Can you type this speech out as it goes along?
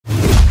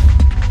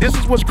this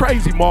is what's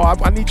crazy, Ma.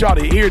 I need y'all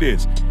to hear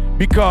this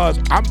because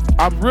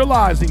I'm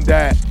realizing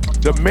that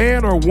the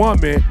man or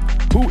woman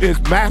who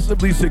is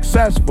massively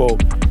successful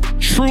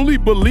truly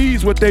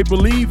believes what they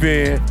believe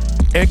in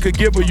and could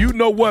give a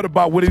you-know-what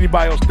about what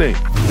anybody else thinks.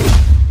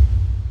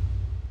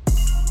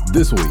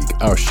 This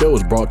week, our show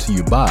is brought to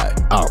you by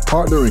our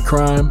partner in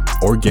crime,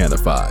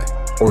 Organifi.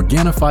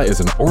 Organifi is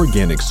an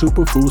organic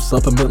superfood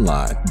supplement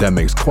line that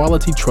makes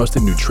quality,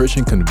 trusted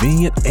nutrition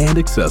convenient and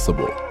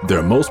accessible.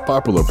 Their most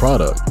popular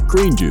product,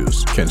 Green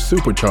Juice, can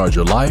supercharge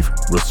your life,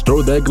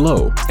 restore that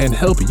glow, and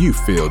help you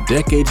feel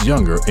decades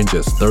younger in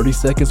just 30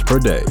 seconds per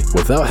day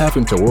without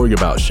having to worry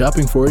about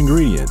shopping for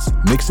ingredients,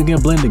 mixing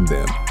and blending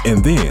them,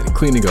 and then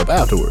cleaning up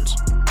afterwards.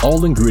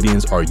 All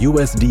ingredients are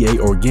USDA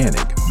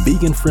organic,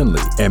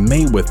 vegan-friendly, and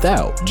made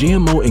without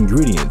GMO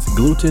ingredients,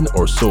 gluten,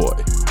 or soy.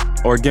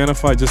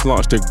 Organifi just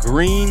launched a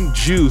green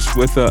juice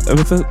with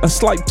a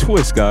slight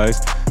twist, guys.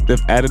 They've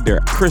added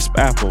their crisp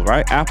apple,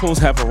 right? Apples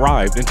have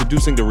arrived,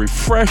 introducing the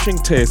refreshing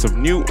taste of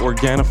new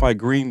Organifi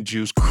green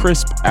juice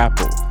crisp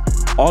apple.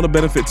 All the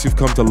benefits you've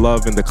come to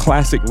love in the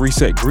classic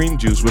reset green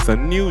juice with a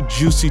new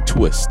juicy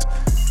twist.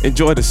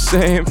 Enjoy the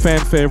same fan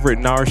favorite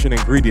nourishing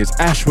ingredients,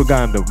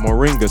 ashwagandha,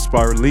 moringa,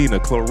 spirulina,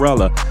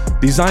 chlorella,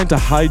 designed to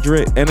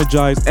hydrate,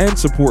 energize, and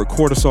support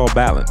cortisol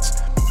balance.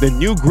 The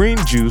new green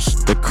juice,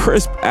 the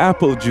crisp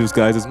apple juice,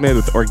 guys, is made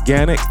with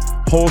organic,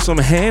 wholesome,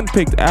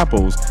 hand-picked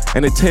apples,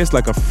 and it tastes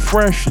like a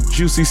fresh,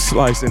 juicy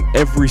slice in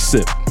every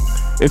sip.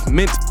 If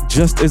mint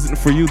just isn't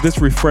for you, this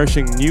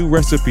refreshing new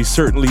recipe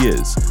certainly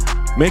is,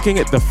 making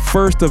it the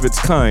first of its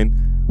kind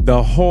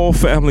the whole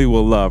family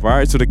will love. All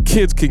right, so the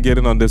kids can get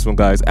in on this one,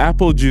 guys.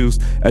 Apple juice,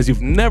 as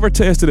you've never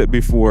tasted it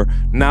before,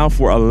 now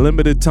for a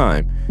limited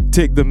time.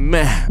 Take the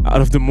meh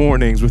out of the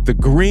mornings with the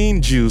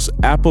green juice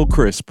apple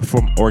crisp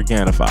from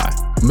Organifi.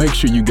 Make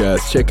sure you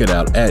guys check it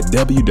out at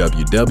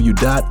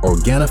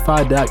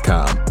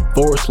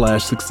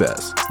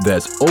www.organifi.com/success.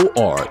 That's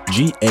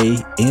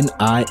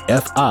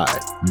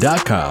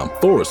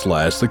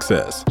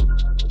ORGANIFI.com/success.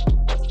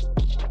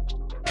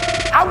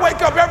 I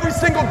wake up every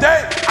single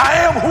day. I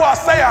am who I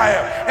say I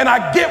am. And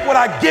I get what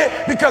I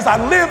get because I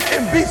live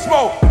in beast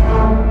mode.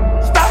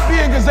 Stop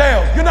being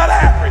gazelles. You're not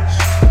average.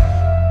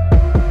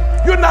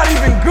 You're not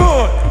even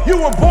good. You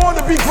were born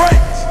to be great.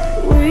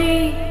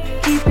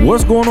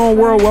 What's going on,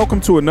 world?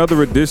 Welcome to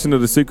another edition of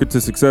the Secret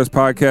to Success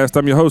podcast.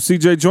 I'm your host,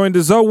 CJ, joined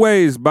as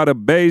always by the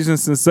Bayesian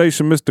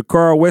sensation, Mr.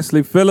 Carl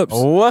Wesley Phillips.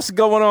 What's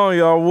going on,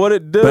 y'all? What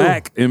it do?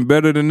 Back and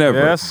better than ever.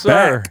 Yes,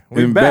 sir.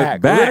 We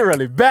back.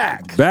 Literally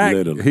back. Back.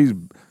 Literally. He's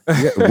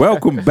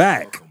welcome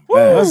back.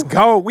 Let's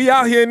go. We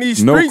out here in these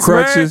streets,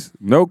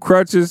 No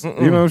crutches.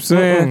 You know what I'm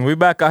saying? We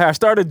back out here. I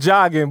started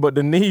jogging, but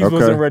the knees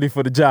wasn't ready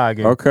for the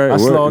jogging. Okay. I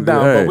slowed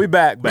down, hey. but we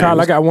back.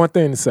 Kyle, I got one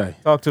thing to say.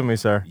 Talk to me,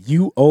 sir.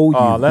 You owe you.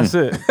 Oh, that's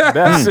it.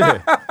 That's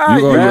it.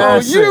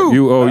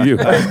 You owe you.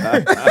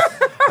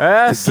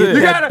 That's it.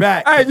 You gotta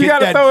back. Hey, you Get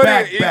gotta that throw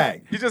back it in.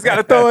 back. You just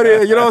gotta throw it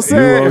in. You know what I'm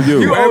saying?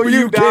 You owe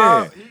you,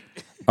 dog.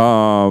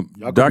 Y'all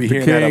gonna Dr. be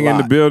hearing that a King in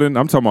the lot. building.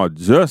 I'm talking about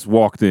just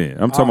walked in.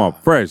 I'm talking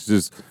about fresh.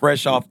 Just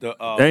Fresh off the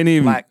ain't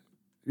even. black.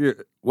 Yeah.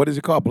 What is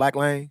it called? Black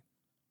Lane?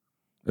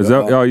 Is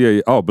that? Oh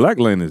yeah. Oh, Black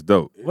Lane is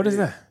dope. What is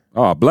that?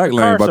 Oh, Black Lane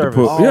car about to service.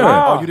 put.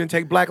 Yeah. Oh, you didn't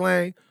take Black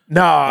Lane?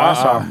 Nah,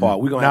 That's our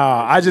fault. We gonna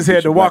have I just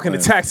had to walk in the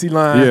Black Lane. taxi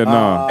line. Yeah.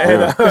 Nah. And,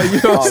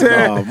 you know what I'm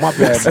saying? No, my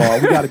bad, ball.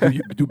 We got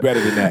to do better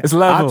than that. It's I'll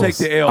levels. take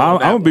the L. I'm on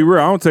that gonna be one.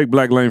 real. I don't take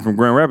Black Lane from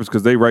Grand Rapids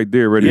because they right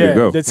there ready Yeah, to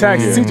go. the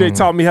taxi. CJ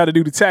taught me how to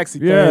do the taxi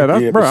thing. Yeah,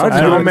 that's Yeah, bro. but I just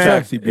sometimes do the the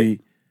taxi be.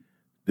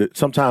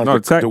 Sometimes No,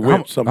 the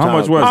whip. Sometimes how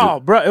much was it? Oh,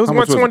 bro, it was How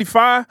much was it?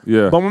 $125.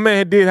 Yeah. But my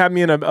man did have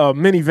me in a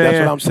minivan. That's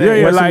what I'm saying. Yeah,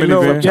 With it's a like minivan.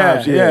 little,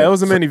 Sometimes, yeah, it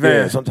was a minivan.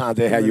 Yeah, sometimes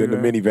they have you in the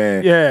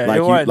minivan. Yeah,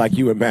 it was. like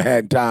you in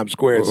Manhattan Times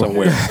Square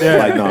somewhere. Yeah,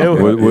 like no.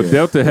 it was. Well, yeah.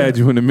 Delta had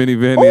you in the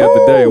minivan the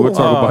other day. We'll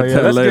talk about yeah,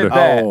 that let's later. get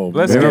that. Oh,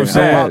 Let's man. get I'm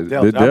talking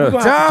that. about Delta. The Are we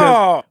gonna have to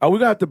Delta. are we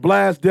gonna have to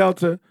blast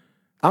Delta?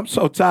 I'm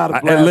so tired of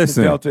Hey, blasting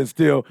listen. Delta and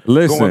still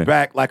Listen. going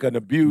back like an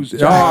abused Oh,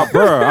 child.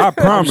 bro, I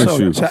promise I'm so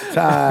you.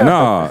 tired.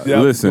 Nah, of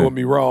Delta listen. doing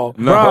me wrong.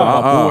 No, Bro,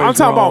 My boys I'm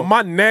talking wrong.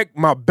 about my neck,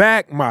 my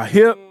back, my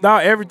hip.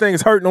 Dog, everything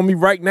is hurting on me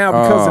right now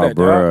because of that,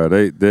 bro,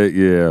 dog. they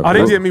yeah. Oh, they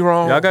We'll- did me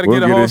wrong. Y'all got to We'll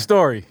get a get whole it.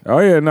 story. Oh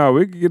yeah, no,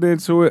 we can get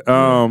into it.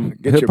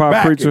 Get Hip your hop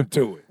back preacher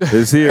into it.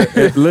 is here.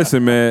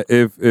 Listen, man,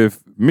 if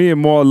me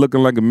and Maul looking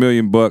like $1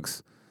 million,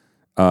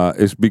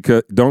 it's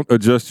because don't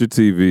adjust your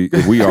TV.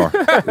 We are.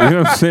 You know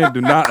what I'm saying?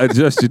 Do not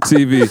adjust your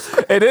TV.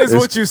 It is It's-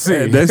 what you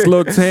see. This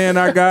little tan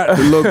I got,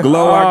 the little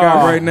glow I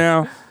got right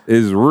now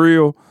is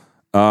real.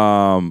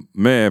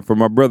 Man, for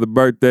my brother's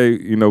birthday,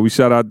 you know, we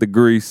shot out to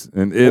Greece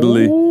and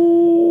Italy.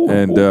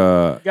 And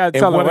Gotta And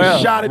tell what them, a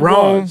shot it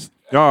Rome, was.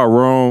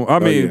 Rome. I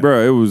mean, yeah.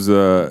 bro, it was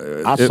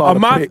I saw the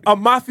pic.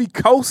 Amalfi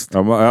Coast.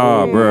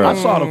 bro. I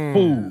saw the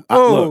food.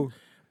 Oh. Look,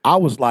 I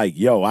was like,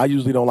 yo, I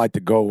usually don't like to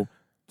go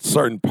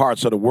certain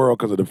parts of the world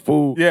because of the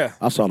food. Yeah.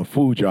 I saw the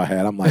food y'all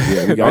had. I'm like,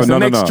 yeah, we Oh, got no,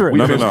 no, next no. trip. We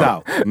No, no, missed no.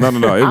 out. No, no,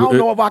 no. I don't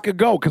know if I could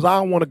go because I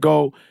don't want to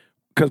go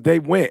because they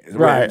went.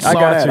 Right, Saw I got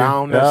that. you. I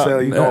don't Yeah.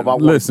 necessarily know if I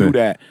want Listen. to do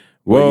that.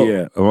 Well,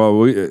 yeah.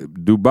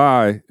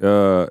 Dubai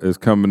is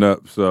coming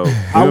up, so I you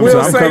know what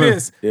will I'm say saying?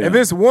 this. Yeah. If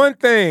it's one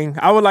thing,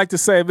 I would like to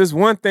say, if it's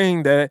one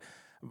thing that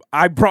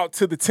I brought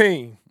to the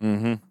team,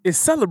 is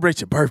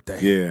celebrate your birthday.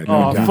 Yeah.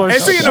 Oh, doubt. for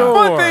And see, the sure.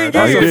 fun thing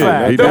That's a is,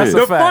 fact. He the, did.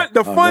 the fun, the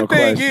Oh, fun no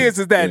thing question.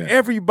 is that Yeah.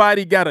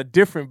 everybody got a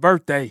different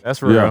birthday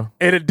That's real. Yeah.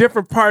 at a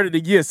different part of the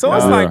year. So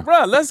it's Yeah. like,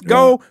 bro, let's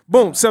go.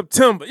 Boom,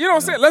 September. You know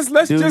what I'm saying?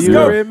 Let's Do just you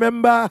go.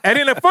 remember? And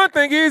then the fun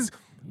thing is,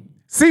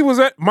 C was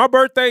at my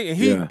birthday, and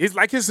Yeah. it's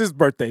like it's his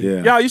birthday.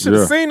 Yeah. Y'all, you should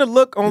have Yeah. seen the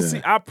look on Yeah.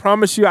 C. I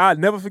promise you, I'll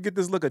never forget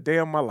this look a day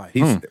in my life. He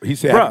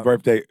said Bruh. happy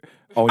birthday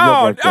on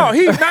your birthday.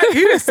 He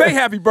didn't say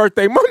happy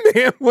birthday. My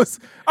man was.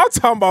 I'm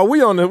talking about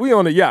we on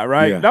the yacht,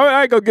 right? Yeah. Now,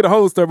 I ain't gonna get a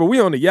whole story, but we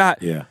on the yacht.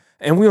 Yeah.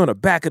 And we on the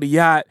back of the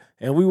yacht,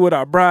 and we with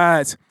our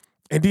brides,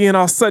 and then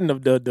all of a sudden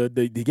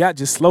the yacht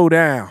just slowed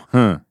down,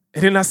 Huh.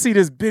 and then I see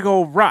this big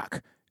old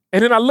rock,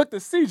 and then I looked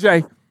at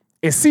CJ,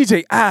 and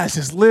CJ eyes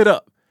just lit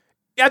up.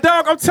 Yeah,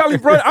 dog, I'm telling you,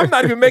 bro, I'm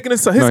not even making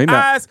this up. His No, he not.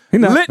 eyes He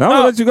not. lit I'm gonna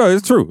up. let you go.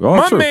 It's true. All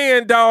My true.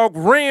 man, dog,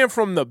 ran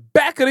from the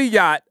back of the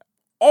yacht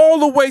all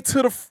the way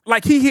to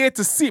like he had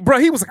to see, bro.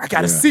 He was like, I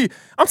gotta see it.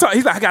 I'm talking.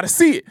 He's like, I gotta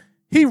see it.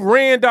 He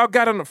ran, dog,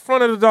 got on the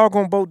front of the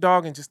doggone boat,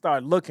 dog, and just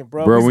started looking,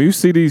 bro. Bro, when you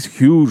see these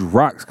huge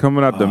rocks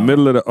coming out the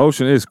middle of the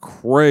ocean, it's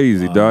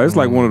crazy, dog. It's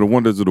like one of the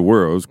wonders of the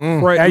world. It's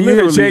crazy. And you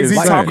hear Jay-Z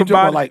Like, talk you talking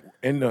about like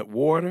in the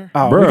water? Oh,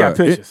 Bruh, we got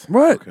pictures.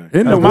 What? Okay.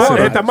 In the That's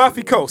water? At the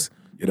Amalfi Coast.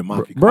 Yeah, the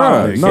mafia.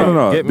 Bruh,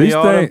 no. Get me These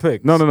all them things,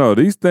 pics. no.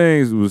 These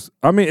things was,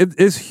 I mean,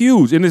 it's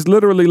huge, and it's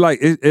literally like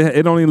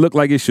it don't even look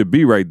like it should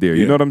be right there.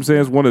 You Yeah. know what I'm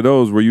saying? It's one of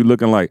those where you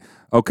looking like,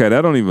 okay,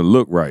 that don't even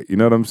look right. You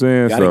know what I'm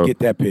saying? I So didn't get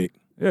that pic.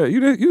 yeah, you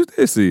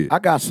did see it. I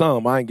got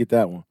some. I didn't get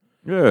that one.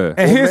 Yeah, And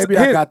Well, his, maybe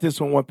I his, got this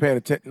one paying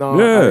attention. No,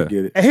 Yeah. I didn't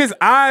get it. and his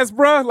eyes,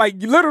 bro, like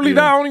literally, Yeah.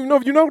 dog, I don't even know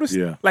if you noticed.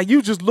 Yeah. Like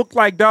you just look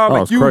like, dog. Oh,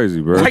 like it's you,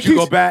 crazy, bro. Like Did you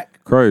he's- go back?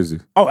 crazy.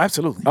 Oh,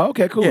 absolutely. Oh,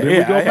 okay, cool. Yeah, Then we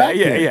yeah, go back.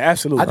 yeah, then. yeah,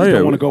 absolutely. I just Oh, yeah,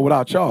 don't want we- to go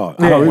without y'all.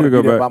 Yeah, I don't we want can to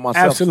go be there back. by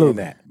myself seeing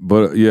Absolutely. that.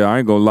 But yeah, I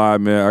ain't gonna lie,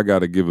 man. I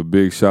gotta give a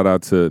big shout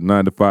out to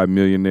 9 to 5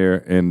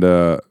 Millionaire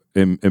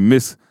and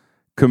Miss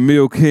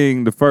Camille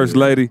King, the first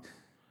lady.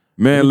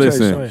 Man, Let me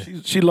tell you listen.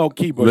 something. She low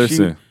key, but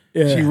Listen.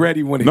 she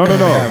ready when it No.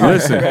 comes.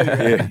 Listen.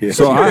 Yeah, yeah.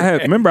 So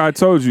remember I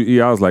told you,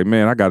 E, I was like,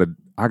 man, I gotta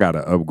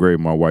upgrade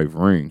my wife's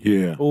ring.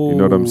 Yeah. You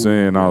know what I'm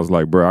saying? I was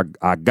like, bro,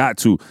 I got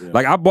to.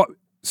 Like I bought.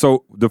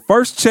 So the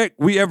first check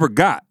we ever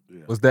got.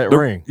 Was that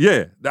ring?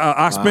 Yeah,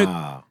 I spent.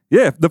 Wow.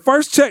 Yeah, the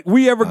first check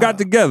we ever got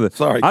together.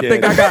 Sorry, I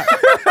think I Ken.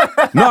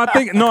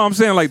 got. No, I'm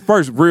saying like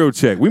first real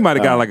check. We might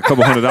have got like a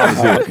couple $100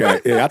 here.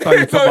 Okay. Yeah, I thought you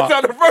were So talking it's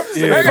on about. the first.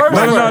 Yeah. first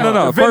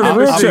No. one. First I'm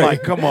real check.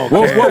 like, come on,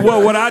 Well,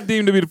 Ken. what I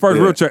deemed to be the first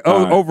Yeah. real check,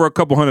 All right. over a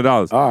couple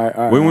 $100. All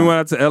right. When we went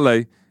out to LA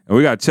and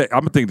we got a check,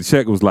 I'm gonna think the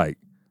check was like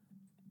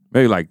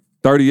maybe like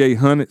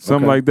 $3,800,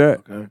 something like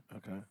that. Okay.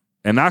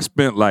 And I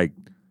spent like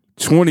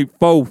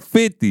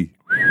 $2,450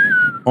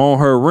 on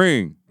her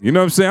ring. You know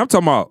what I'm saying? I'm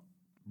talking about,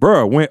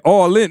 bruh, went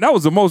all in. That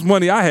was the most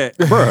money I had,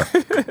 bruh.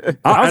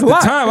 At the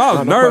time, I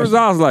was nervous.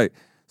 I was like,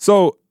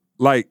 so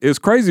like it's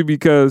crazy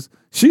because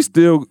she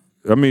still,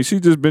 I mean, she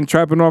just been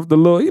trapping off the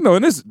little, you know,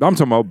 and this, I'm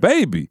talking about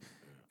baby.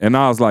 And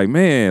I was like,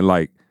 man,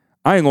 like,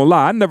 I ain't gonna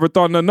lie, I never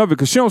thought nothing of it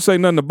because she don't say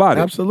nothing about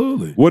it.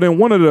 Absolutely. Well, then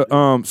one of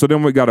the, so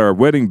then we got our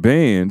wedding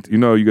band, you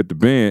know, you got the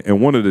band,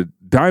 and one of the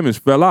diamonds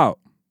fell out.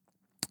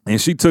 And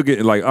she took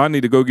it, like, I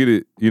need to go get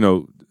it, you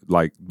know,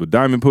 like the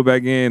diamond put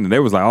back in, and they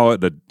was like, "Oh,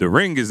 the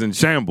ring is in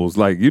shambles.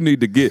 Like, you need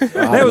to get." They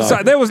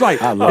was like,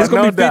 "It's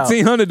gonna be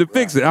 $1,500 to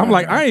fix it." I'm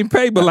like, "I ain't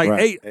paid, but like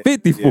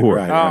 $850 for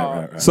it."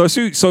 Right.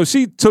 So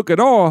she took it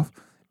off,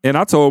 and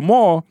I told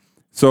Ma.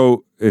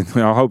 So and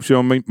I hope she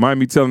don't mind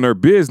me telling her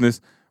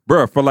business,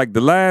 bro. For like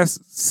the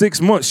last 6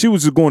 months, she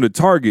was just going to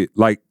Target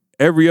like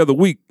every other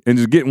week and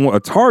just getting a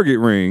Target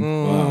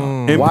ring.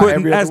 And Why putting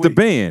every other as the week?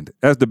 band,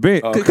 because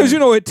Okay. you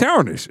know it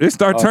tarnished. It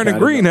started Okay, turning I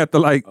didn't green know. after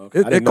like Okay,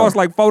 I it didn't cost know.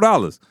 like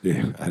 $4. Yeah,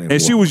 I didn't And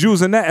she want was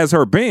using that as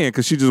her band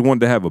because she just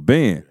wanted to have a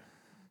band.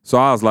 So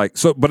I was like,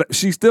 but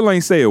she still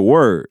ain't say a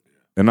word.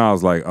 And I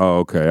was like, oh,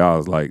 okay. I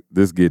was like,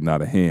 this getting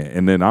out of hand.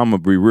 And then I'm gonna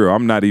be real.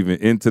 I'm not even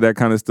into that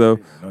kind of stuff.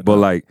 But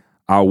like,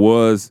 I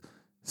was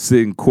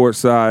sitting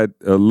courtside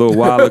a little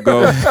while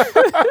ago.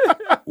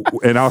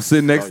 And I was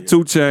sitting next to 2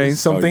 Chainz.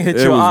 Something hit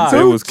It your was, eye.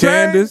 it was 2 Chainz?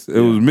 Candace. It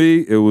was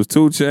me. It was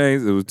 2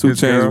 Chainz. It was 2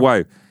 His Chainz' girl.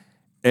 wife.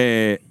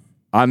 And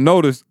I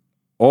noticed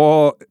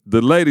all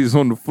the ladies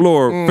on the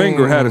floor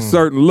finger had a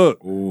certain look.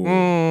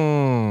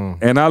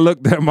 And I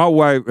looked at my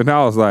wife and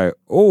I was like,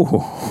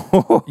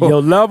 oh.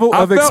 Your level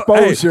I of felt-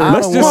 hey, exposure.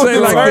 let's just say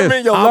like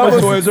this. Your I'm level a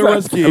of Toys R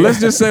Us kid. Let's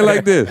just say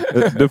like this.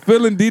 The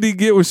feeling Didi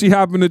get when she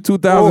happened in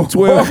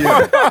 2012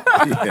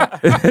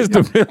 is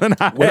the feeling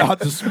I had. Without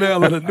the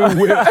smell of the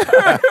new whip.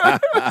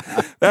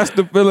 That's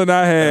the feeling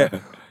I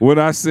had when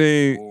I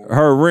seen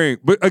her ring.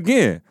 But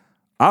again,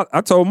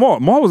 I told Ma.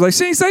 Ma was like,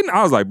 she ain't say nothing.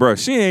 I was like, bro,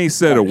 she ain't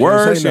said a She ain't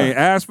word. say She ain't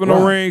nothing. asked for no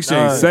Right. ring. She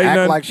ain't say Act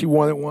nothing. like she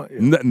wanted one.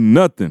 Yeah.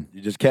 Nothing.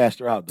 You just cast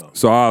her out though.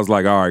 So I was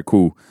like, all right,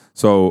 cool.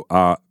 So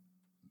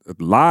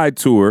lied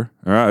to her.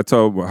 All right, I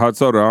told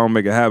her I don't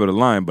make a habit of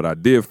lying, but I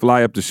did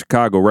fly up to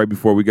Chicago right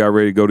before we got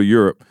ready to go to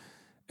Europe.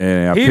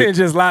 And he didn't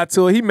just lie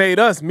to her. He made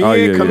us. Me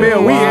and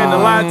Camille, we had to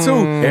lie too.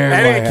 And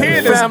then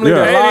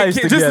Candace,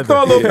 just to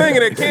throw a little thing,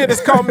 and then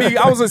Candace called me.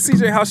 I was at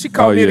CJ house. She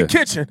called me in the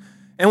kitchen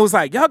and was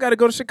like, "Y'all got to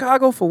go to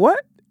Chicago for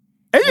what?"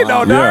 And you know,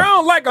 I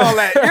don't like all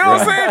that. You know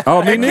what I'm saying?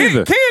 Oh, me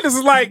neither. Candace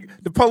is like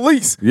the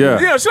police. Yeah.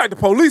 You know, she like the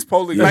police.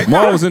 Yeah. Like,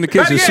 Ma was in the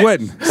kitchen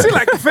sweating. She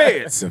like the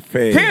feds. The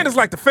feds. Candace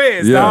like the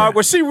feds, dog.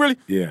 Well, she really,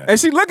 and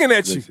she looking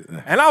at you.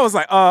 And I was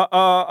like,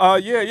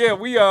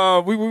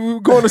 we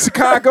going to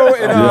Chicago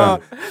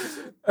and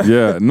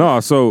Yeah, no,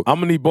 so I'm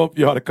gonna need both of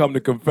y'all to come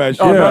to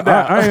confession.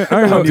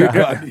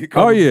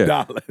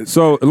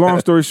 So long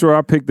story short,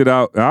 I picked it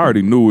out. I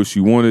already knew what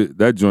she wanted.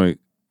 That joint,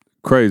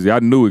 crazy. I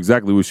knew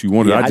exactly what she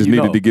wanted. I just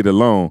needed to get a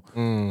loan.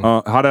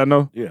 How did I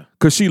know? Yeah,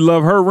 because she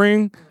loved her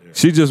ring.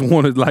 She just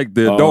wanted like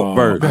the adult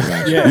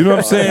version. You know what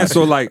I'm saying?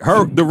 So like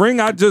the ring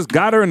I just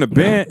got her in the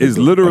band is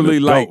literally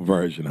like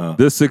version,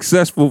 the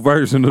successful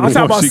version of the one she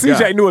got. I'm talking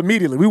about CJ knew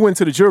immediately. We went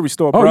to the jewelry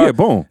store, bro. Oh yeah,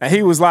 boom. And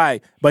he was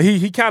like, but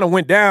he kind of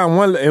went down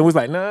one and was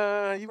like,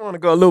 nah, you want to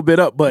go a little bit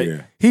up. But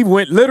he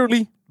went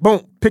literally,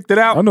 boom, picked it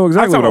out. I know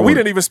exactly what I we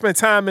didn't even spend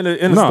time in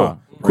the store.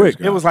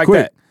 Quick. It was like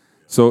quick. that.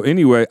 So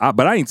anyway,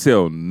 but I ain't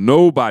tell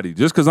nobody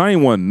just because I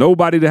ain't want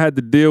nobody to have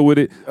to deal with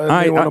it.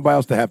 I ain't want nobody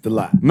else to have to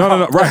lie.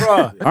 No,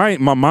 right. I ain't.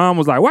 My mom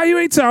was like, "Why you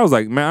ain't tell?" I was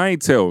like, "Man, I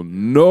ain't tell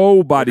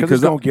nobody because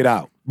don't get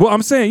out." Well,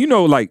 I'm saying, you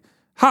know, like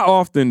how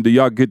often do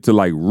y'all get to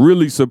like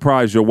really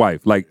surprise your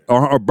wife? Like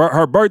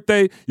her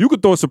birthday, you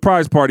could throw a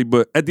surprise party,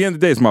 but at the end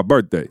of the day, it's my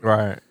birthday,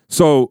 right?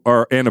 So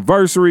our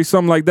anniversary,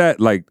 something like that.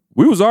 Like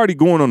we was already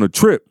going on a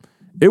trip.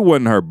 It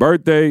wasn't her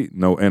birthday,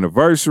 no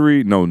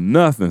anniversary, no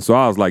nothing. So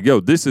I was like,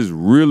 yo, this is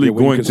really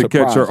going to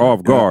catch her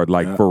off guard,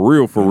 like for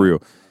real.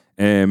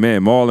 And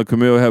man, Maul and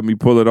Camille helped me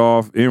pull it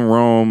off in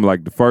Rome,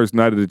 like the first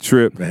night of the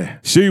trip. Man.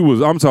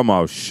 I'm talking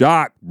about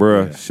shocked,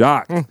 bruh,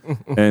 shocked.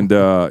 And,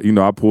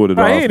 I pulled it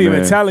off, I ain't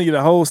even telling you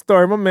the whole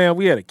story. My man,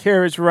 we had a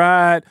carriage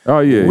ride. Oh,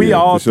 yeah. We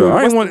all sure.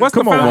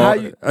 Come on,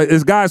 Maul.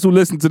 It's guys who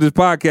listen to this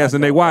podcast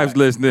and their wives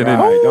listening.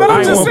 And I ain't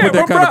want to put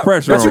that kind of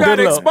pressure on them. But you got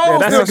to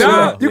expose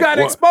them, You got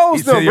to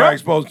expose them, bro. You're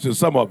exposed to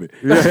some of it.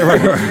 Yeah,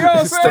 right. You know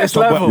what I'm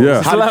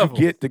saying? How did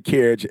you get the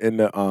carriage and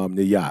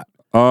the yacht?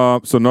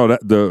 So no,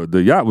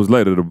 the yacht was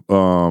later.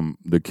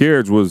 The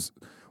carriage was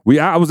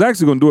I was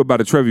actually gonna do it by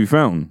the Trevi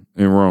Fountain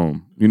in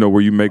Rome. You know,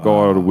 where you make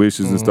all the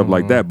wishes and stuff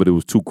like that, but it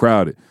was too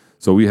crowded,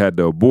 so we had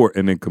to abort.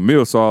 And then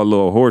Camille saw a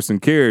little horse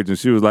and carriage, and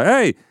she was like,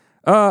 "Hey,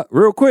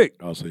 real quick."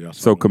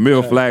 So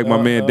Camille flagged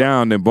my man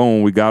down, then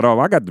boom, we got off.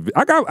 I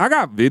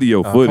got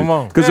video footage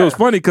because it was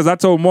funny because I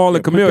told Maul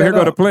and Camille, "Here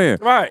go the plan."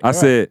 I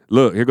said,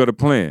 "Look, here go the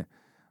plan.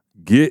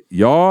 Get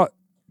y'all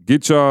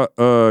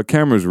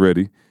cameras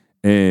ready."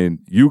 And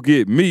you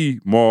get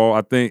me, Maul,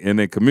 I think, and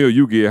then Camille,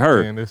 you get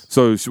her. Candace.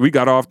 So we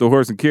got off the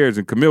horse and carriage,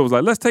 and Camille was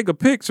like, let's take a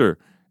picture.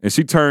 And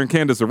she turned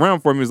Candace around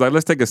for me. Was like,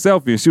 let's take a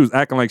selfie. And she was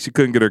acting like she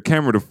couldn't get her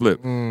camera to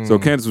flip. So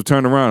Candace was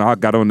turning around. I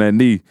got on that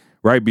knee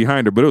right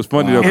behind her. But it was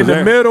funny though. In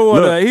the middle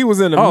of he was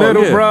in the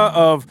middle,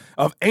 bruh,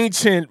 of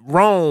ancient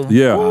Rome.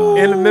 Yeah.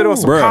 In the middle of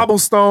some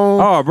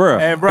cobblestone. Oh,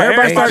 bruh. And bruh,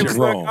 everybody started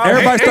Rome.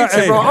 I'm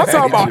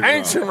talking about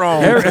ancient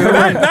Rome.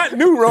 Not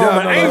new Rome,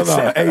 but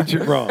ancient.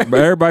 Ancient Rome. But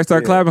everybody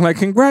started clapping like,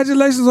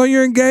 congratulations on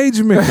your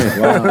engagement.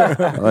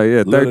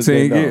 Like,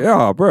 13 years.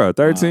 Oh, bruh,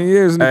 13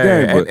 years in the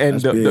game.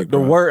 And the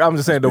word, I'm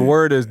just saying, the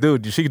word is,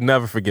 dude, she could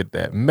never forget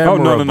that.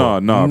 Memorable. Oh,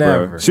 no,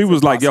 bro. She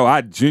was like, yo,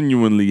 I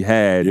genuinely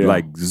had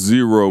like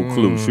zero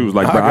clue. She was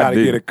like, bro, I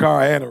gotta get a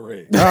car and a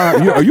ring.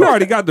 You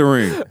already got the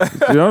ring.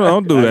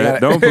 Don't do that.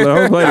 Don't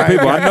play the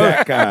people. I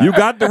know you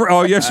got the ring.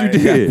 Oh, yes, you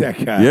did.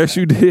 Yes,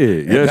 you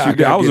did. Yes, you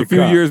did. I was a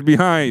few years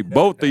behind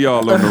both of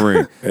y'all on the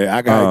ring. Hey,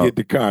 I gotta get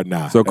the car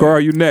now. So, Carl,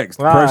 you next.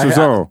 Pressure's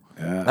on.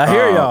 I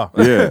hear y'all.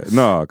 Yeah,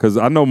 no, because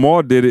I know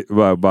Maul did it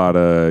about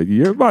a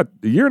year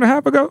and a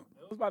half ago.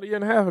 About a year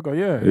and a half ago,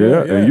 yeah.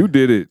 And you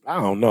did it.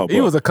 I don't know.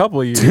 He was a couple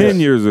of years. 10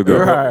 years ago.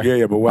 Right.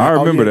 Yeah, but I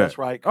remember that. That's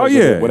right. Oh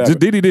yeah, just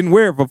Diddy didn't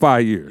wear it for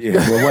 5 years. Yeah,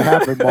 but what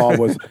happened, Maul,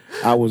 was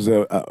I was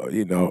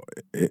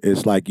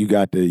it's like you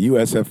got the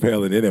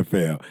USFL and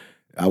NFL.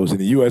 I was in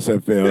the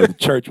USFL. The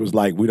church was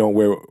like, we don't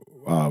wear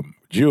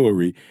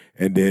jewelry.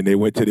 And then they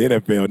went to the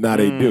NFL. Now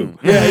they do.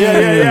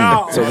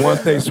 Yeah. So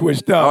once they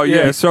switched up. Oh,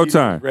 yeah, it's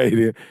showtime.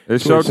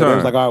 It's showtime. So it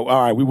was like, all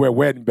right, we wear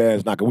wedding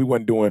bands now because we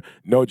wasn't doing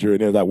no jewelry.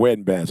 And it was like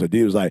wedding bands. So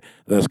D was like,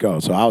 let's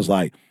go. So I was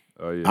like,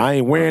 I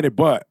ain't wearing it,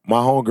 but my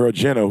homegirl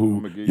Jenna,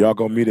 who y'all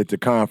going to meet at the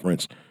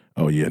conference.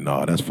 Oh, yeah,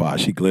 no, that's fine.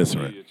 She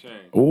glistering.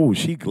 Oh,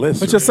 she glistering.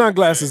 Put your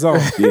sunglasses on.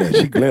 Yeah,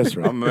 she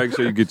glistering. I'm going to make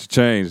sure you get your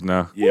change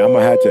now. Yeah, I'm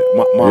going to have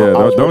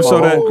to.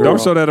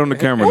 Don't show that on the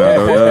camera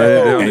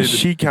now. And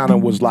she kind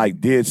of was like,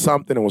 did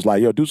something and was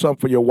like, yo, do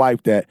something for your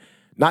wife that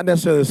not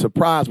necessarily a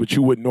surprise, but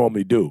you wouldn't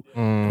normally do.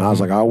 And I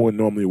was like, I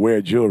wouldn't normally wear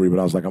jewelry, but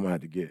I was like, I'm going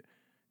to have to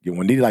Get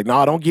one. He's like,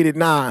 no, don't get it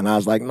now. And I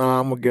was like, no,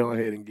 I'm gonna go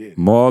ahead and get it.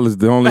 Maul is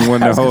the only one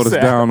that holds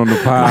us down on the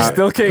I pod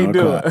still can't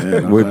do it.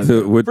 Yeah, with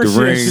the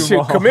Appreciate ring. you,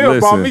 Shit,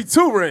 Camille bought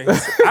Listen. me 2 rings.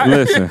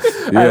 Listen,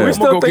 Hey, yeah. we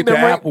still go think get the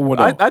that Apple one,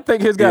 I though.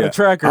 think he's got a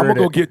tracker. I'm in gonna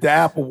go it. get the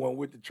Apple one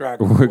with the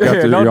tracker. We got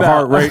Yeah, no your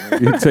heart doubt.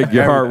 rate. You take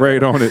your heart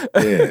rate on it.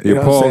 Yeah, you Your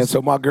know what I'm saying? pulse.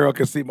 So my girl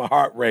can see my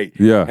heart rate.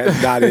 Yeah.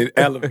 Has not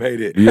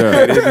elevated Yeah.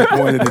 at any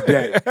point of the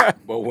day.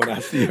 But when I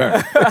see her,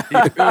 you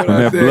feel what And I'm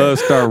that saying? blood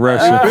start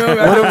rushing.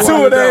 With them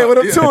two in there, with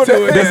them two in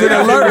there. Does it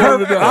alert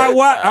her?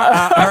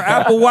 Our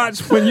Apple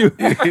Watch when you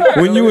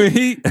in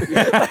heat?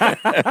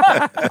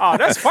 Oh,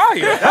 that's fire.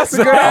 That's a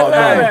good Oh,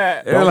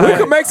 idea. no. We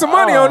could make some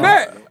money on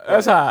that.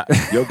 That's hot.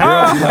 Your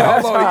girl be like,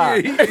 hold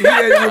on, he ain't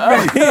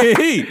with me. He in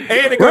heat.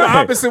 And it go the Right.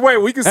 opposite way.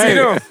 We can see Hey,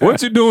 them.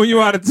 what you doing when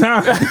you out of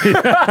town?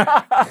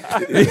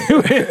 You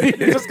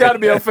just got to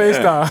be on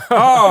FaceTime.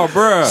 Oh,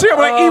 bruh. She, I'm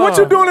like, E, what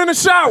you doing in the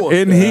shower?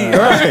 In heat,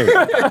 right?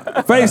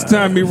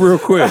 FaceTime me real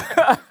quick.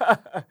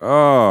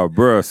 Oh,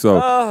 bruh.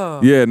 So,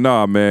 yeah,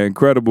 nah, man.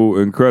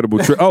 Incredible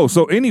trip. Oh,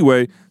 so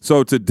anyway,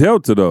 so to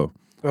Delta, though,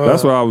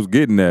 that's what I was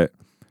getting at.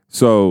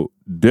 So,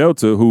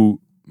 Delta,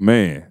 who,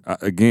 man,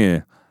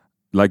 again,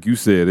 like you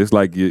said, it's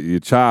like your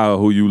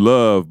child who you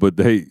love, but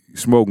they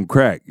smoking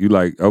crack. You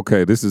like,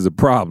 okay, this is a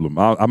problem.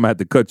 I'm going to have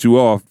to cut you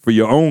off for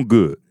your own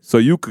good so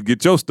you could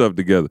get your stuff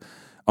together.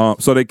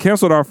 So they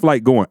canceled our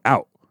flight going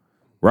out,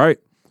 right?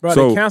 Bro,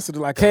 so, they canceled it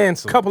like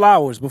Canceled. a couple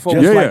hours before.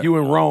 Just Yeah, like yeah. you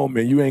in Rome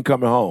and you ain't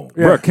coming home.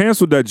 Bruh,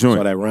 canceled that joint.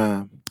 Saw that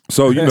rhyme.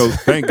 So, you know,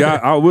 thank God.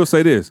 I will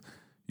say this.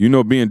 You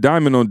know, being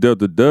Diamond on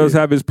Delta does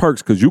have its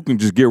perks because you can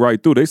just get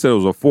right through. They said it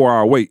was a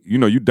 4-hour wait. You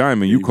know, you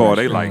Diamond, you call,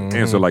 they like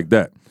answer like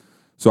that.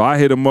 So I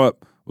hit them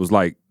up, was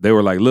like, they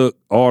were like, look,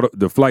 all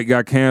the flight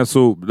got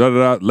canceled. Da,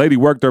 da, da. Lady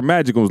worked her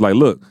magic and was like,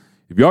 look,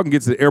 if y'all can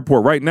get to the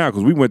airport right now,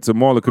 because we went to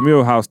Marla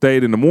Camille house,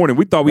 stayed in the morning.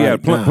 We thought we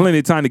had plenty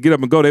of time to get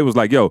up and go. They was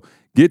like, yo,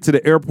 get to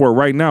the airport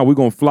right now. We're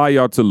going to fly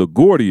y'all to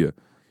LaGuardia.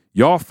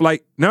 Y'all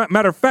flight,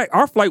 matter of fact,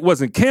 our flight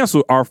wasn't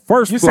canceled. Our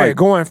first You flight. said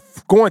going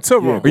to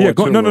Rome. Yeah,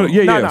 Going to no, Rome.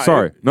 yeah, No,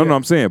 sorry. yeah. No,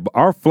 I'm saying, but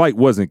our flight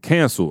wasn't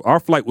canceled.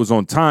 Our flight was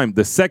on time.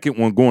 The second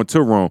one going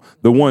to Rome,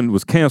 the one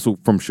was canceled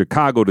from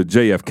Chicago to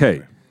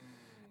JFK.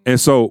 And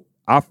so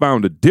I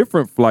found a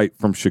different flight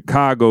from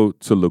Chicago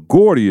to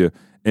LaGuardia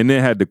and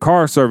then had the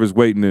car service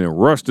waiting and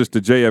rushed us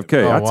to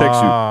JFK. I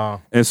text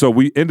you. And so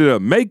we ended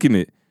up making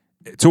it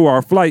to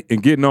our flight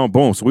and getting on,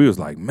 boom. So we was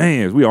like,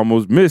 man, we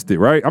almost missed it,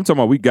 right? I'm talking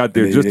about we got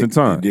there just in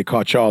time. They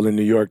caught y'all in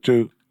New York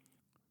too.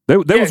 They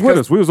was with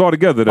us. We was all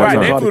together that Right,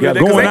 time. they flew there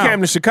because they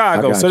came to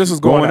Chicago, so this was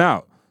going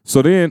out.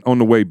 So then on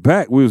the way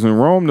back, we was in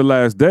Rome the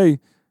last day.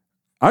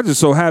 I just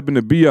so happened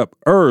to be up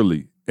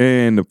early,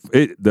 and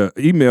the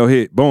email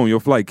hit, boom, your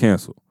flight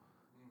canceled.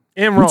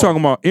 In We Rome. talking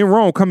about in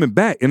Rome coming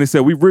back, and they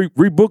said we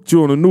rebooked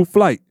you on a new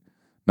flight.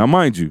 Now,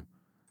 mind you,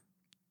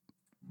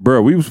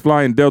 bro, we was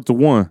flying Delta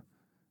One,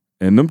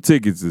 and them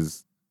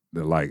tickets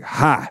they're like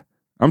high.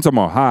 I'm talking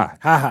about high.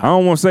 High. I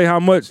don't want to say how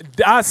much.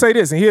 I'd say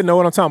this, and he'll know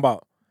what I'm talking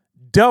about.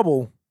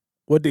 Double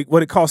what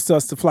it cost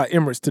us to fly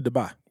Emirates to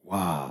Dubai.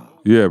 Wow.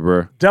 Yeah,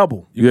 bro.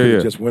 Double. You Yeah, could yeah.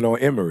 just went on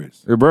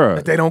Emirates. Yeah, bro.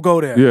 But they don't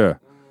go there. Yeah.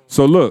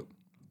 So look.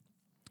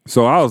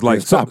 So I was like,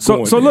 Yeah, stop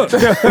going so look.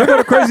 Look at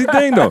the crazy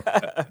thing though.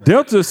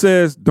 Delta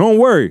says, don't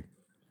worry.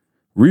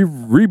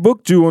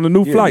 Rebooked you on a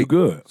new Yeah, flight. you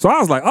good. So I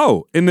was like,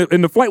 oh, and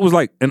the flight was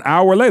like an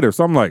hour later.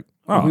 So I'm like,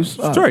 oh, you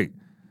solid. straight.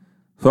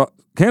 So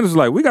Candace was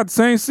like, we got the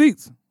same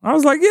seats. I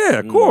was like, yeah,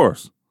 of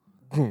course.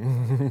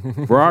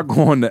 Bro, I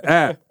go on the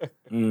app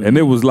and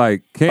it was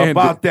like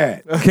About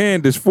that.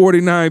 Candace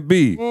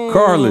 49B,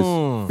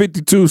 Carlos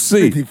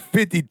 52C.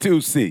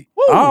 52C.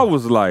 I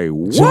was like,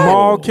 what?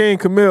 Jamal King,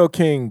 Camille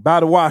King, by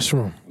the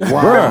washroom.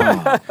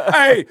 Wow.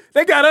 Hey,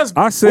 they got us.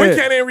 I said- we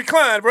can't even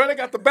recline, bro. They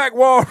got the back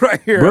wall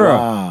right here. Bruh.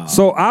 Wow.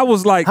 So I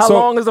was like, How so,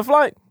 long is the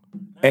flight?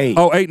 8.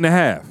 Oh,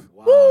 8.5.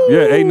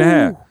 Yeah,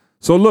 8.5.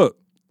 So look,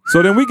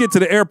 so then we get to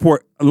the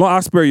airport.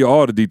 I'll spare you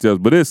all the details,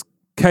 but it's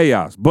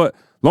chaos. But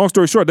long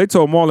story short, they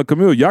told Marlon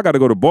Camille, y'all got to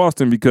go to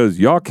Boston because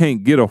y'all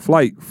can't get a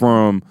flight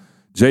from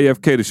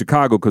JFK to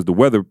Chicago because the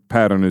weather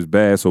pattern is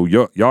bad. So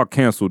y'all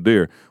canceled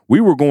there. We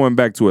were going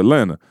back to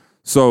Atlanta.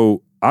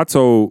 So I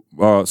told,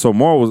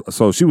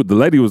 the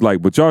lady was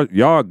like, but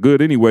y'all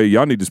good anyway.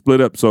 Y'all need to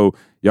split up. So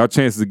y'all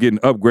chances of getting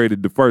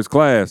upgraded to first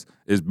class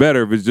is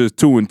better if it's just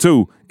 2 and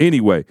 2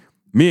 anyway.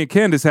 Me and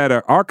Candace had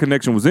our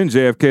connection was in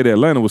JFK to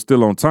Atlanta was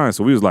still on time.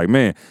 So we was like,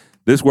 man,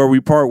 this is where we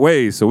part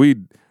ways. So we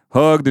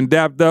hugged and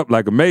dapped up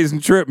like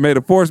amazing trip. May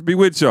the force be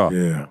with y'all.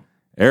 Yeah.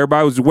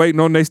 Everybody was waiting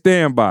on their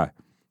standby.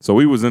 So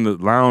we was in the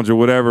lounge or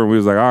whatever. And we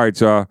was like, all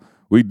right, y'all,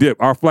 we dip.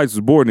 Our flights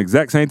was boarding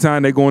exact same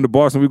time. They going to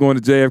Boston. We going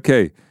to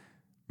JFK.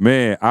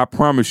 Man, I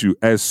promise you,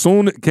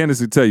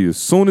 Candace will tell you, as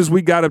soon as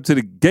we got up to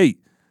the gate,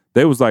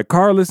 they was like,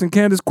 Carlos and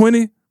Candace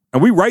Quinny.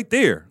 And we right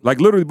there, like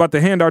literally about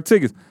to hand our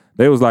tickets.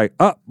 They was like,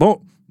 up,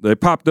 boom. They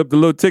popped up the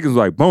little tickets, was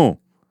like, boom.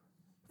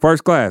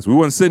 First class. We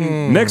wasn't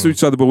sitting next to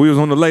each other, but we was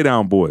on the lay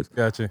down boys.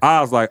 Gotcha.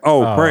 I was like,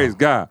 oh, praise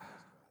God.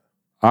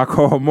 I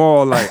called them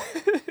all like,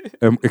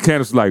 and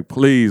Candace was like,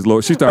 please,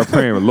 Lord. She started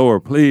praying,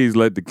 Lord, please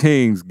let the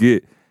Kings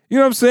get You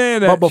know what I'm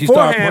saying? That, But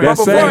beforehand, that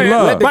same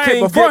love. Let the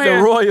king get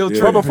the royal But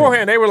treatment.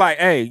 beforehand, they were like,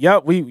 "Hey,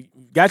 yup, we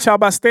got y'all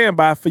by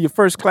standby for your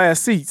first class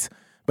seats."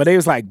 But they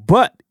was like,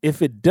 "But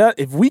if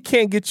we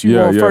can't get you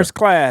on first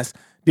class,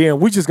 then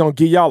we just gonna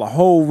give y'all a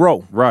whole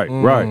row, Right.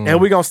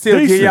 and we gonna still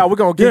Decent. we're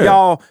gonna give Yeah.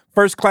 y'all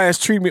first class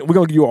treatment. We're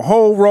gonna give you a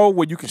whole row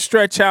where you can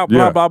stretch out,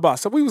 blah Yeah. blah blah."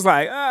 So we was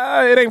like,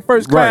 "It ain't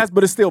first class,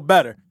 but it's still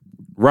better."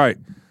 Right.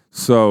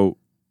 So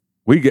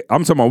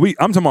I'm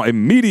talking about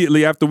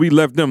immediately after we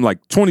left them, like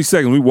 20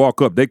 seconds, we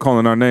walk up, they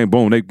calling our name,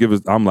 boom, they give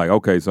us, I'm like,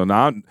 okay, so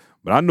now,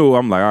 but I know,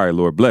 I'm like, all right,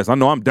 Lord bless. I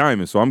know I'm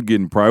diamond, so I'm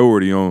getting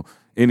priority on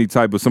any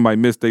type of somebody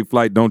missed their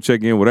flight, don't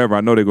check in, whatever.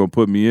 I know they're going to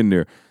put me in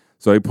there.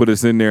 So they put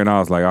us in there, and I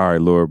was like, all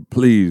right, Lord,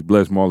 please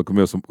bless Maul and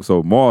Camille.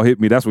 So Maul hit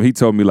me. That's what he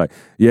told me, like,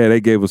 yeah,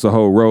 they gave us a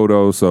whole row,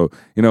 though, so,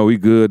 we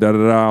good,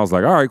 da-da-da. I was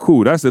like, all right,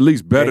 cool. That's at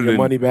least better Get your than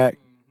money back.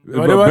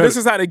 Well, this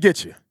is how they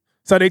get you.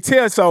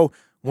 So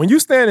when you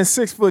standing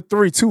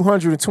 6'3",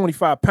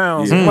 225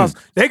 pounds, plus,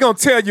 they gonna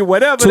tell you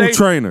whatever. Two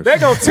trainers. They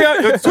gonna tell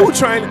you two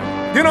trainers.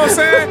 You know what I'm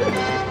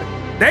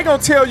saying? They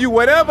gonna tell you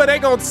whatever they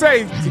gonna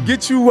say to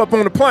get you up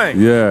on the plane.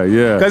 Yeah.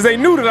 Because they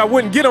knew that I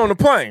wouldn't get on the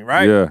plane,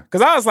 right? Yeah.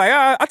 Because I was like,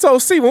 I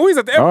told C when we was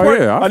at the airport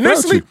yeah, I felt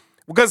initially, you.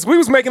 because we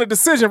was making a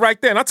decision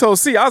right there, and I told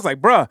C, I was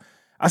like, bruh,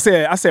 I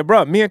said,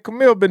 bruh, me and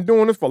Camille been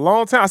doing this for a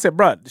long time. I said,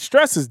 bruh, the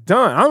stress is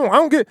done. I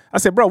don't get. I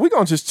said, bruh, we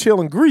gonna just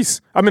chill in Greece.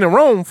 I'm in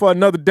Rome for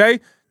another day.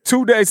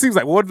 2 days. He was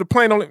like, well, what did the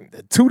plane only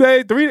 2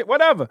 days, 3 days,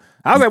 whatever.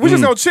 I was like, we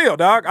just gonna chill,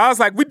 dog. I was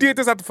like, we did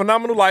this after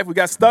Phenomenal Life. We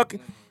got stuck.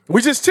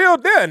 We just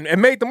chilled there and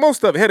made the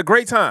most of it. Had a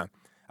great time.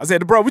 I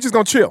said, bro, we just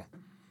gonna chill.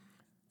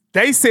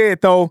 They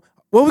said though,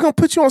 well, we're gonna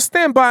put you on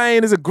standby,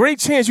 and there's a great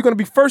chance you're gonna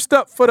be first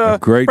up for the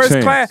first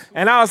class.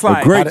 And I was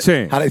like, great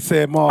chance. How they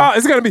say it, Maul? oh,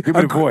 it's gonna be Give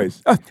me the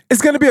voice.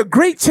 It's gonna be a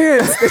great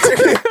chance.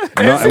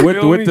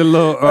 with the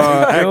little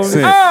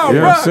accent. Oh, you know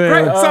bro, what I'm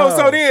saying? great.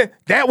 So then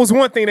that was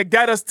one thing that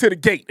got us to the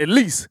gate, at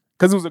least,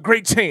 because it was a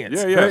great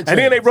chance. Yeah. And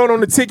then they wrote on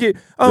the ticket,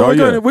 Oh,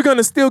 we're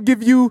gonna still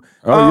give you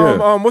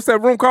what's that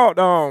room called?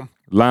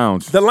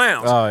 Lounge. The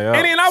lounge. Oh, yeah.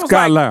 And then I was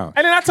Sky like, Lounge.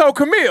 and then I told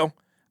Camille,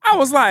 I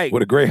was like,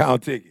 With a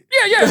Greyhound ticket.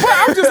 yeah. But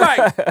I was just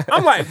like,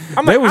 I'm like,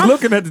 They was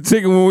looking at the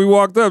ticket when we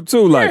walked up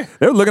too. Like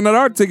they were looking at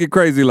our ticket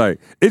crazy. Like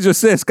it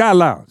just said Sky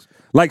Lounge.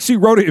 Like she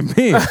wrote it in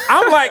pen.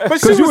 I'm like, but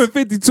she Because you was, in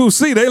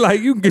 52C, they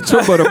like you can get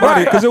your butt up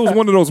out because it was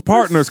one of those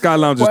partner Sky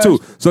Lounges too.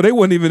 So they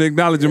wasn't even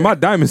acknowledging my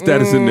diamond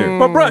status in there.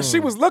 but bruh, she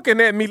was looking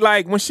at me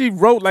like when she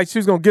wrote like she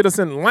was gonna get us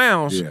in the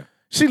lounge. Yeah.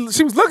 She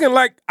was looking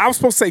like I was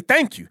supposed to say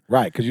thank you.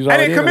 Right, because you was And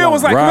already then in the Camille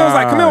was like,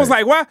 line. Camille was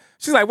like, why?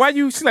 She's like, why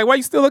you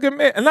still looking at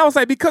me? And I was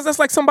like, because that's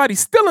like somebody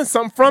stealing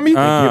something from me.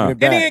 Giving it And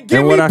back. then give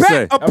And me what I back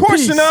say? a portion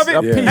piece. of it. A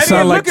And piece. then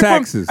Sound like looking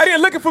taxes. and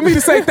then looking for me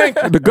to say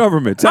thank you. The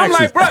government I'm taxes.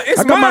 like, bro, it's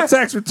I got my mine.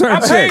 tax return I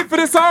check. paid for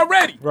this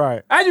already.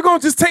 Right. How you gonna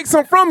just take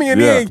some from me and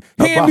Yeah. then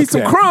hand me About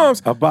some that.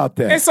 crumbs? About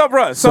that. And so,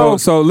 bro,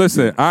 So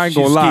listen, I ain't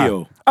gonna She's lie.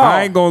 skilled.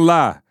 I ain't gonna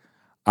lie.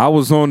 I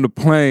was on the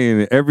plane,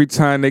 and every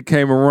time they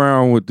came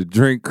around with the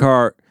drink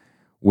cart,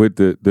 with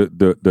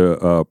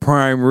the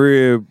prime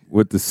rib,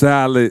 with the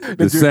salad,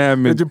 the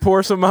salmon. Did you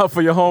pour some out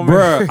for your homie?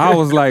 Bruh, I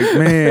was like,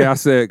 man, I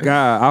said,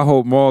 God, I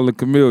hope Maul and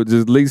Camille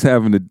just at least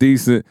having a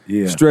decent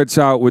stretch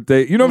out with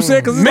they, you know what I'm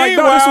saying? Because it's like,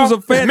 no, this was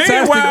a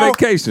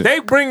fantastic vacation. They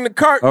bring the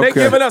cart, they Okay.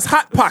 giving us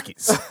Hot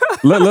Pockets.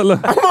 Look.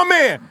 I'm my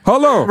man.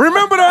 Hold on.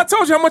 Remember that I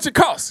told you how much it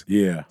costs?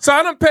 Yeah. So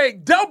I done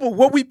paid double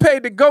what we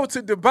paid to go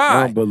to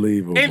Dubai.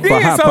 Unbelievable. And For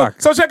then, Hot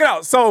Pockets. so check it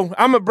out. So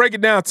I'm going to break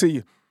it down to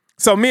you.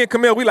 So me and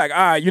Camille, we like, all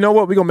right, you know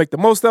what? We're going to make the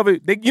most of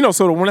it.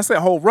 So when I say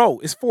whole row,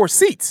 it's 4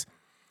 seats.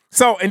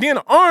 So, and then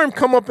an arm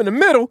come up in the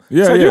middle.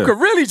 So you could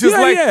really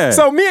just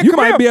so me and you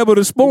Camille. might be able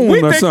to spoon we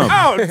or think, something.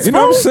 Oh, you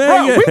know what I'm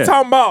saying? Bro, we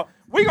talking about,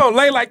 we gonna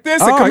lay like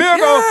this, and Oh, Camille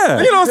go,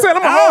 you know what I'm saying?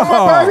 I'm gonna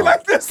hold my baby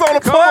like this on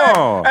the plane,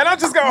 on. and I'm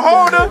just gonna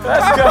hold her.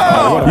 Let's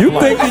go. You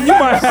thinking you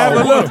might have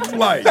a little.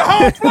 The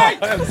whole flight.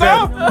 So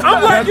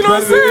I'm like, you know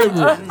what I'm saying?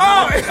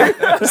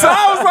 Oh, so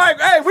I was like,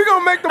 hey, we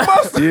gonna make the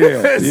most of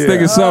this.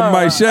 Thinking something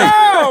might shake.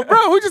 Oh,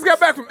 bro, we just got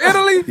back from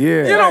Italy.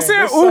 Yeah. You know what I'm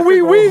saying? Ooh, we.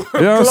 You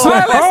know what I'm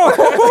saying?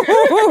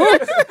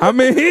 Oh. I'm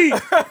in heat.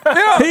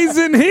 He's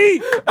in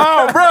heat.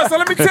 Oh, bro, so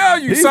let me tell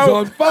you. He's So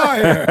on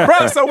fire.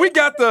 bro, so we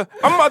got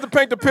I'm about to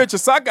paint the picture.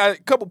 So I got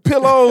a couple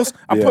pillows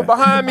I put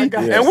behind me,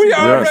 and we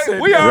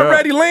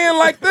already laying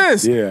like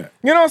this. Yeah.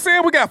 You know what I'm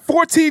saying? We got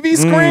 4 TV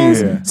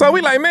screens. Yeah. So we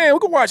like, man, we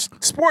can watch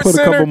Sports Put a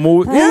Center, couple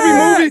movies.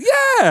 movie,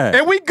 Yeah.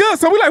 and we good.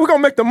 So we like, we're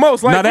gonna make the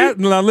most. Like,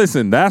 Now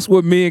listen, that's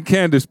what me and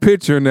Candace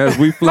picturing as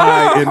we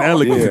fly in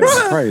elegance.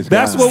 Yeah. Praise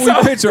That's God.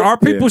 what we picture. Our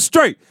people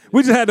straight.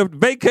 We just had a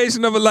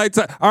vacation of a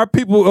lifetime. Our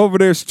people over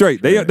there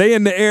straight. They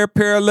in the air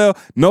parallel.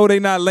 No, they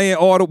not laying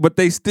auto, but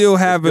they still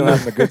having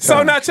Having a good so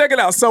time. now check it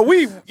out. So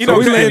we, you know,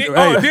 we then, laid-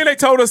 hey. then they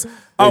told us,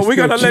 oh, we're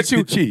still gonna let cheek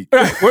you, to cheek.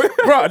 Right,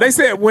 bro. They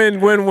said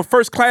when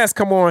first class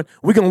come on,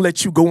 we're gonna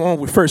let you go on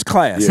with first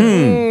class.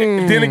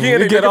 And then again,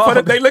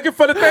 they looking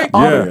for the thing.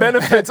 All Yeah. the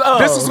benefits of.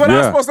 This is what I'm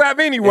Yeah. supposed to have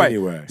anyway.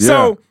 Anyway.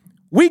 So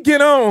we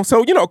get on.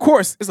 So, you know, of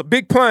course, it's a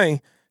big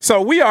plane. So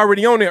we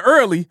already on there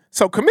early.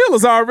 So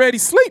Camilla's already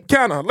sleep,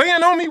 kind of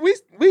laying on me. We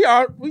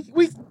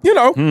you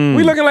know,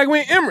 we looking like we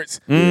in Emirates.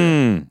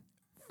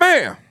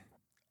 Fam.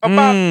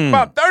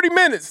 About 30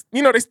 minutes.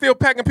 You know, they still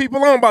packing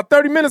people on. About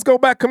 30 minutes go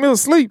back, Camille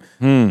asleep.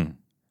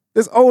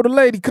 This older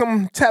lady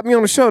come tap me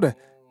on the shoulder.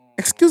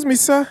 Excuse me,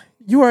 sir.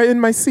 You are in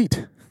my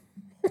seat.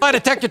 My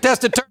detector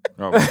tested.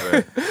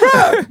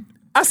 Bruh,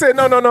 I said,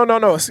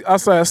 no. I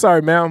said,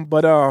 sorry, ma'am,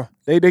 but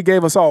they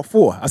gave us all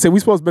 4. I said, we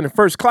supposed to be in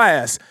first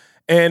class,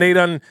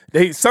 and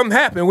something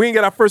happened. We ain't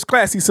got our first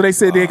class seat, so they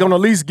said they're gonna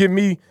at least give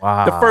me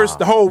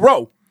the whole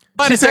row.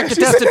 My detector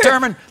test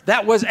determined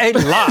that was a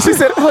lie. She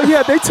said, oh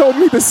yeah, they told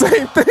me the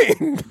same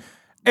thing.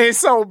 And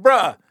so,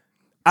 bruh,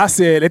 I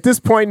said, at this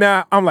point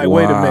now, I'm like,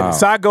 wait a minute.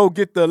 So I go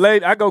get the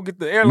lady, I go get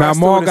the airline Now,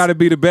 Maul stewardess. got to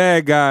be the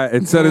bad guy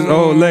and tell this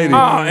old lady.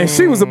 And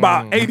she was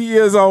about 80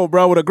 years old,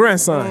 bro, with a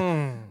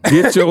grandson.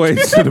 Get your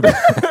ass to the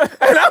back.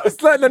 And I was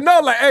letting her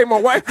know, like, hey, my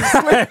wife is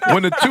asleep.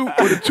 When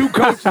the two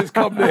coaches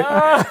come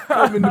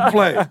into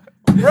play.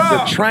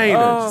 The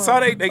trainers. So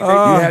they you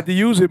had to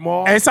use it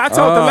more. And so I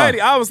told the lady,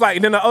 I was like,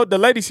 and then the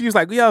lady, she was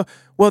like, yeah,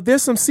 well,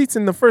 there's some seats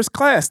in the first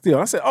class still.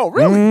 I said, oh,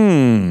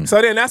 really?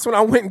 So then that's when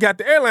I went and got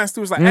the airline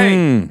steward. Was like,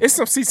 hey, it's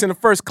some seats in the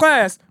first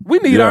class. We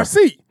need our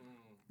seat.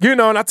 You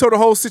know, and I told her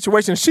the whole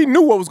situation. She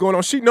knew what was going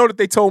on. She know that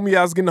they told me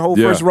I was getting the whole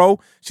first row.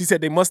 She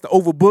said they must have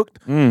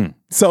overbooked.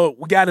 So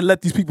we got to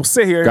let these people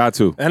sit here. Got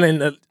to. And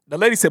then the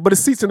lady said, but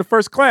it's seats in the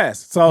first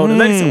class. So the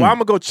lady said, well, I'm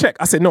going to go check.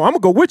 I said, no, I'm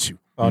going to go with you.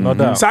 Oh, no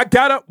doubt. So I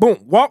got up, boom,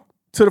 walked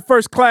to the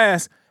first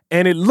class,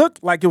 and it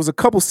looked like it was a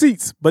couple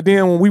seats. But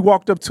then when we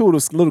walked up to it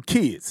was little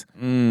kids.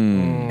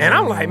 And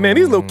I'm like, man,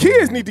 these little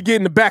kids need to get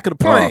in the back of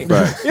the plane. You know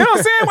what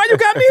I'm saying? Why you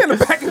got me in the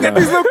back and got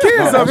these little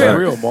kids up here?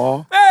 Real,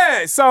 Maul.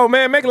 Hey, so,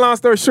 man, make a long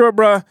story short,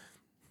 bro,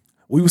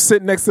 we were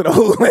sitting next to the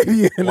old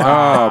lady. And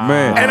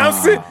man. And I'm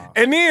sitting,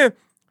 and then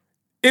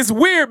it's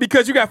weird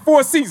because you got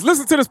 4 seats.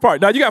 Listen to this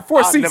part. Now, you got 4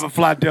 I'll seats. never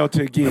fly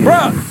Delta again.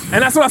 Bruh,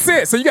 and that's what I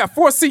said. So you got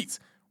 4 seats.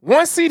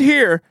 1 seat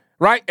here,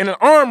 right, and an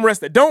armrest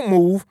that don't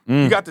move.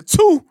 You got the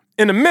 2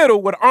 in the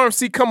middle where the arm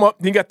seat come up.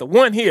 Then you got the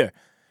 1 here.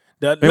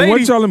 The And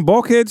what y'all in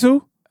bulkhead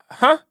too?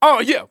 Huh? Oh,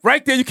 yeah.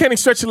 Right there. You can't even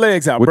stretch your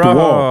legs out, With bro. the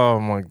wall. Oh,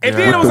 my God. And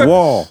then it was the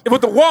wall.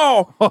 With the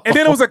wall. And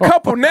then it was a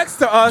couple next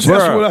to us.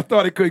 That's what I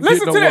thought it couldn't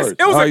Listen get to no this. worse.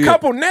 It was a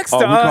couple next to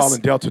we us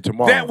calling Delta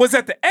tomorrow. that was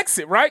at the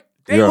exit, right?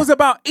 They Yeah. was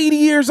about 80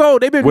 years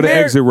old. They've been With an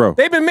married. exit row.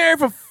 They've been married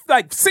for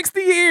like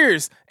 60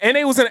 years. And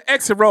they was in an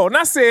exit row. And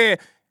I said,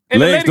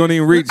 and the Legs lady- don't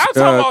even reach, I'm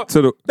talking about,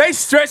 to the- they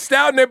stretched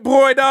out in that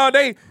boy, dog.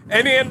 And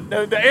then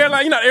the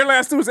airline, you know, the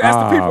airline students asked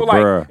the people,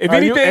 like, bruh. if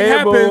Are you anything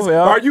able? happens, Yeah.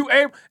 are you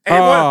able?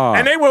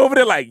 And they went over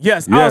there like,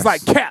 yes. I was Yes.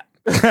 like, Cap.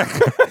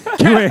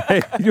 You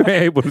ain't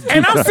able to do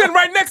And I'm that. sitting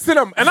right next to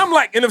them. And I'm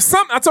like, and if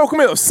something, I told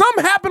Camille, if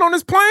something happened on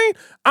this plane,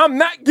 I'm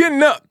not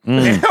getting up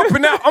and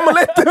helping out. I'm going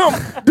to let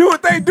them do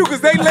what they do because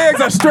their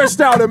legs are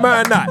stretched out and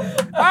mine not.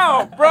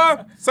 Oh, bro.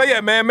 So,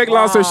 yeah, man, make a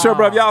long story short,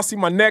 bro. If y'all see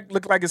my neck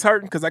look like it's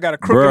hurting because I got a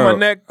crook in my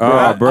neck.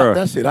 Bruh.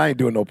 That's it. I ain't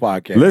doing no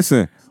podcast.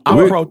 Listen, I'm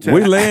we protest.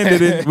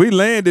 we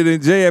landed in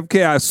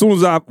JFK. As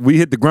soon as we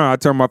hit the ground, I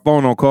turned my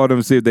phone on, called them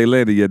and see if they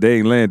landed. Yeah, they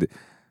ain't landed.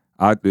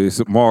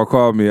 Mark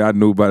called me. I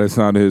knew by the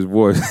sound of his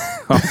voice.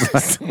 I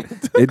was like,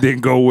 it didn't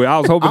go well. I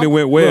was hoping it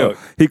went well. Look.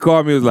 He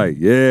called me. Was like,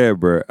 yeah,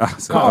 bro. I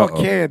said, Call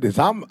uh-oh. Candace.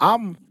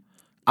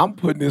 I'm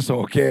putting this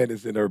on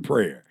Candace in her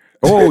prayer.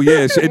 Oh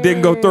yeah, it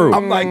didn't go through.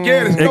 I'm like,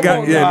 Candace, come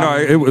on now.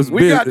 it was. We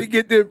busy. got to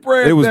get this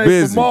prayer. It was thing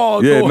busy. for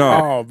Maul Yeah, going.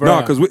 no,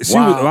 because she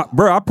was,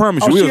 bro. I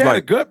promise you, Oh, we she was had a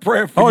like, good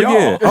prayer for oh y'all.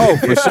 yeah, oh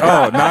for sure.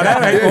 Oh, nah,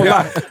 that ain't gonna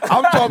lie.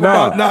 I'm talking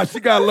Nah. about she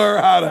got to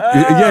learn how to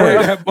Yeah,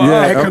 pray that behind.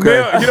 yeah, And okay.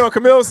 Camille, you know what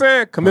Camille was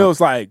saying? Camille's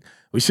like,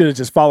 we should have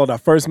just followed our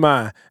first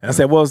mind. And I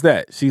said, what was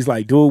that? She's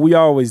like, do what we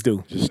always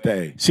do. Just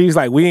stay. She's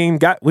like,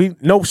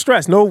 no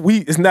stress.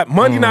 It's not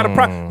money, not a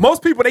problem.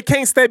 Most people, they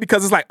can't stay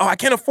because it's like, oh, I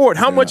can't afford.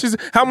 How much is,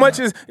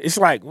 it's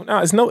like, well, no,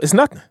 it's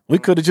nothing. We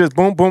could have just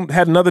boom,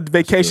 had another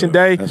vacation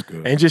day That's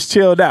good. and just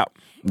chilled out.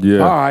 Yeah.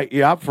 All right,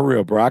 yeah, I'm for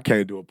real, bro. I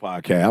can't do a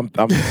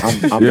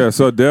podcast. I'm Yeah,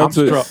 so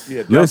Delta.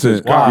 Delta's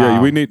Listen, wild. yeah,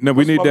 we need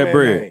What's that my man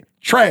bread. name?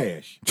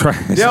 Trash.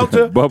 Trash.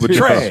 Delta, Bubba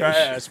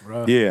trash.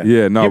 bro. Yeah,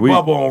 Yeah, no, Get we-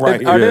 Bubba on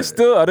right Are here.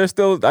 they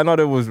still? I know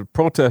there was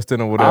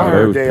protesting or I whatever. it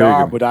heard was they big.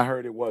 are, but I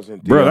heard it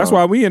wasn't. Bro, that's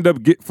why we end up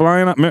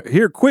flying out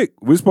here quick.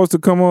 We're supposed to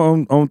come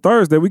on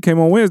Thursday. We came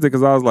on Wednesday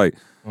because I was like,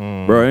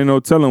 bro, ain't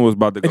no telling what's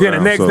about to go And then the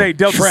down, next so. day,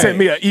 Delta Trash. sent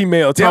me an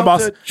email talking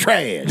Delta about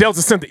trash.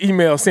 Delta sent the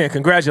email saying,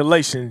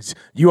 congratulations,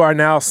 you are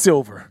now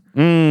silver.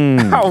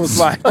 I was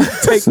like,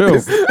 take So,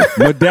 this.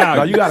 medallion.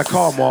 No, you got to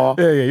call Maul.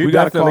 Yeah, you we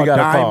gotta definitely call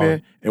gotta call.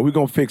 Diamond, and we're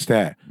gonna fix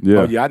that. Yeah.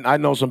 Oh, yeah. I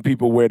know some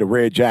people wear the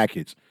red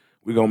jackets.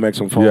 We're gonna make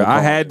some phone Yeah, calls.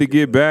 I had to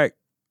get back.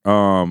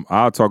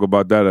 I'll talk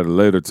about that at a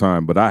later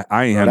time, but I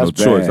ain't had no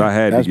That's choice. bad. I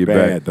had That's to get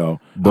bad, back. though.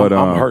 But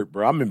I'm hurt,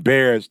 bro. I'm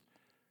embarrassed.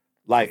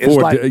 Like it's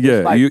For- like yeah,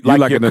 it's like, you like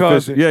like your an official-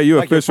 cousin, yeah, you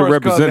like your official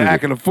first cousin representative.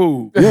 acting a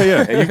fool. Yeah,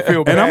 yeah. And you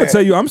feel bad. And I'm gonna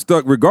tell you, I'm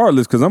stuck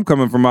regardless because I'm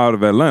coming from out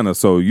of Atlanta.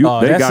 So they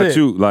that's got it.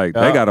 you like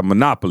they got a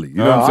monopoly. You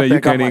know what I'm I saying? You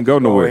think I can't might even go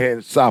Go nowhere. ahead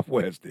and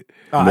Southwest it.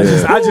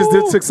 I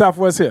just took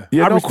Southwest here.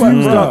 Yeah, I no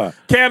refused. question.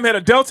 Cam had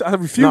a Delta. I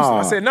refused.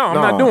 I said, no, I'm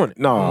not doing it.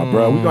 No,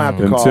 bro. We're gonna have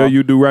to call. Until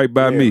you do right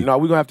by Yeah, me. No,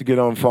 we're gonna have to get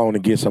on the phone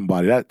and get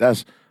somebody.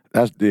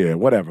 That's there.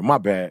 Whatever. My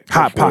bad.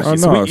 Hot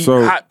Pockets. Oh, no, We eat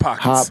so- Hot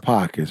Pockets. Hot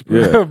Pockets, bro.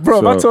 Yeah. Bro,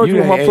 if I told you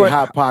You my ain't ate plate.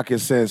 Hot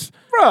Pockets since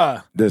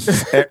Bruh.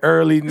 the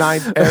early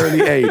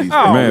 80s.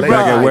 Oh, Man, late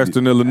back at 90s.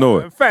 Western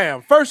Illinois.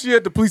 Fam, first year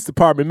at the police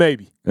department,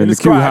 maybe. In the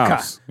Q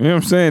house. You know what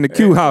I'm saying? The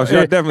Q house.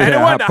 Y'all definitely and had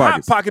it wasn't Hot a Hot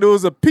Pockets. Pocket, it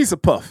was a piece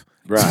of puff.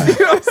 Right.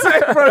 You know what I'm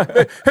saying,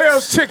 bro?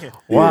 Hell's Chicken.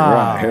 Wow.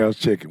 Right. Hell's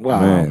Chicken.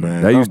 Wow,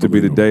 man. That used to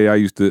be the Unbelievable. day I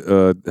used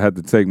to have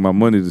to take my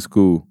money to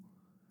school.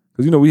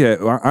 Because, you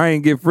know, I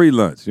ain't get free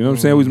lunch. You know what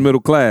I'm saying? We was middle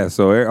class.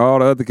 So all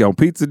the other, on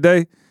pizza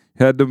day,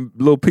 had the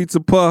little pizza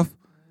puff.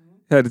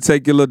 Had to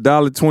take your little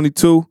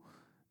 $1.22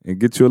 and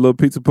get you a little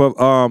pizza puff.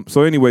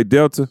 So anyway,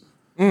 Delta.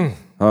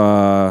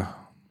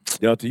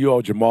 Delta, you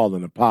owe Jamal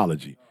an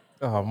apology.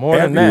 Oh, more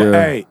than that. Everyone-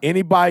 Hey,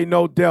 anybody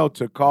know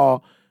Delta,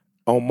 call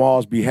on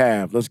Maul's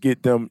behalf. Let's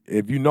get them.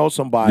 If you know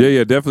somebody.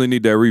 Yeah, definitely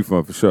need that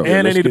refund for sure. And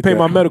they let's need to get pay that.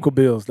 my medical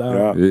bills,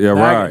 dog. Yeah. Yeah,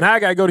 Now right. now I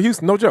gotta go to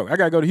Houston. No joke. I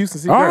gotta go to Houston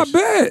to see Oh, I Gersh.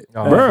 bet, Oh,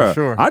 bruh. for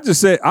sure. I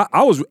just said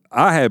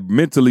I had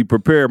mentally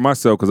prepared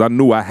myself because I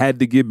knew I had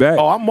to get back.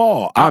 Oh, I'm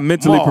Maul. I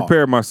mentally Maul.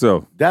 prepared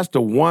myself. That's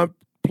the one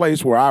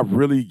place where I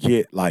really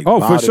get like. Oh,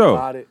 for about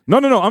sure. it.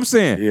 No. I'm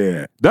saying,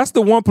 Yeah. that's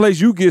the one place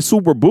you get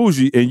super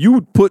bougie, and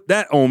you put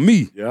that on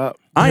me. Yep.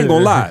 I ain't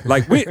gonna lie.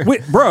 Like,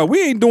 bro,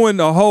 we ain't doing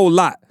a whole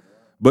lot.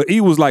 But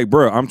he was like,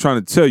 bro, I'm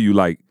trying to tell you,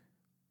 like,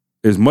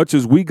 as much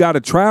as we gotta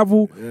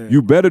travel,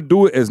 you better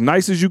do it as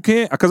nice as you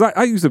can. Because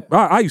I used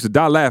to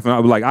die laughing. I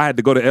was like, I had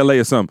to go to LA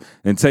or something,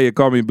 and Taya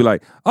called me and be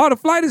like, oh, the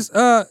flight is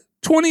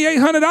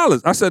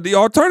 $2,800. I said the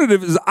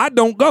alternative is I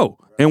don't go,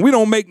 and we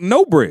don't make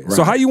no bread. So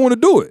Right. how you want to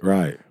do it?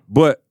 Right.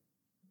 But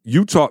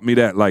you taught me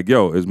that, like,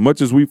 yo, as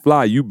much as we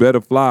fly, you better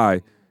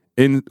fly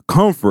in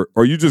comfort,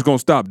 or you just gonna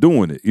stop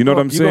doing it. You know what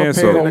I'm You gonna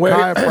saying? pay it in So a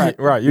chiropractor.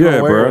 Right. You Yeah,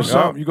 gonna wear bro. it Or or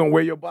something. You're gonna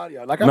wear your body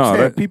out. Like I'm No, saying,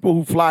 that- people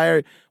who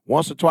fly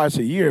once or twice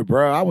a year,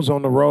 bro. I was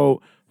on the road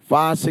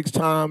 5-6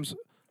 times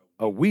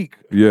a week.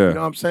 Yeah. You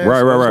know what I'm saying? Right,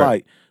 So right, it's right.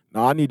 like,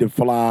 no, I need to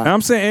fly. and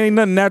I'm saying ain't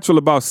nothing natural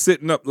about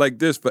sitting up like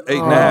this for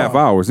 8.5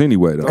 hours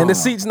anyway, though. And the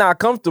seat's not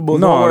comfortable.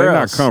 No, nowhere they're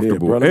not else.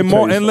 comfortable. Yeah, bro, let and me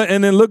more, tell you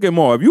and then look at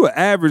more. If you an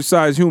average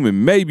sized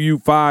human, maybe you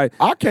 5'8".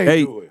 I can't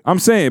do it. I'm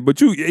saying, but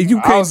you I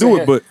can't was do in it.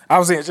 here- But I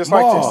was in here just Ma,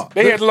 like this.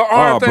 They had a little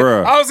arm oh, thing.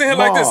 bruh. I was in here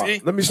like this. Ma,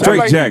 E. let me Straight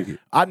like jacket.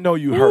 I know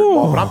you hurt,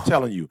 Ma, but I'm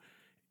telling you,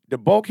 the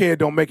bulkhead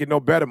don't make it no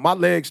better. My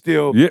legs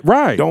still yeah,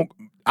 right. don't.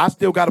 I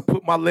still got to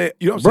put my leg.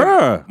 You know what I'm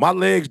saying? Bruh. My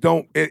legs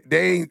don't.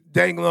 They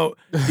ain't low.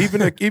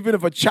 Even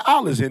if a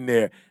child is in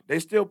there, they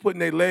still putting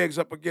their legs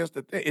up against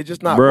the thing. It's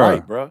just not Bruh.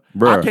 right, bro.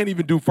 Bruh. I can't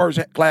even do first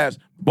class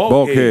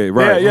Bulkhead,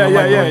 right. Yeah, I'm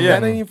like, yeah.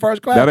 That ain't even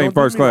first class. That Don't ain't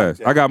do first me like class.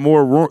 that. I got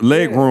more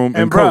leg room And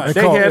and bro, coach.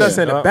 they coach. had us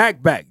in Yeah. the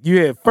back.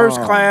 You had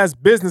first class,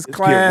 business It's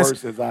class,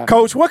 getting worse as I-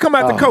 coach. What come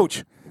out the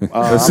coach?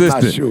 I'm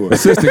Assistant, not sure.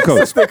 assistant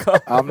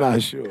coach. I'm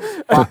not sure.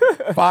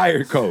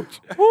 Fire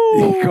coach.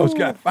 Coach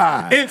got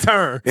fired.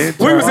 Intern.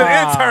 Intern. We was an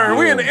Wow. intern.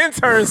 We in the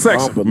intern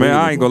section. Man,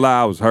 I ain't gonna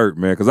lie, I was hurt,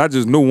 man, because I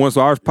just knew once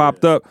ours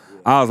popped up,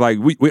 I was like,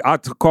 I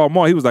called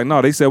Maul. He was like,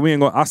 no, they said we ain't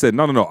gonna. I said,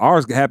 no,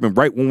 ours happened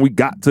right when we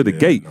got to the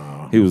gate.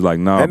 He was like,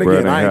 no, And bro,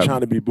 again, it I ain't ain't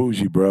trying to be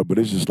bougie, bro, but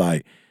it's just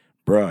like,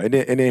 bro. And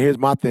then here's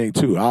my thing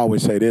too. I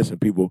always say this, and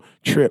people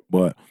trip,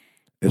 but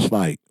it's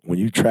like when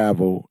you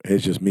travel,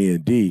 it's just me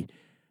and D.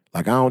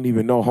 Like I don't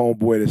even know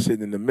homeboy that's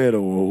sitting in the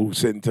middle or who's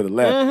sitting to the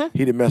left. Mm-hmm.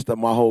 He done messed up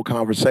my whole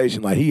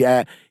conversation. Like he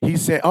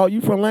said, "Oh, you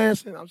from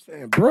Lansing?" I'm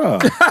saying, "Bruh,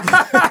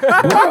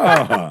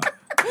 bruh,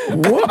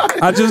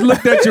 what?" I just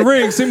looked at your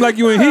ring. Seemed like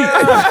you in heat.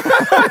 I'm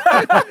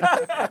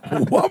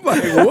like,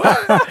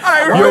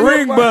 what? Your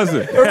ring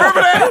buzzing.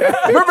 Remember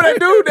that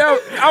dude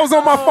that I was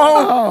on my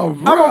phone? Oh,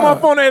 I'm on my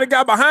bruh. phone and the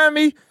guy behind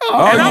me.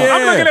 Oh, and I'm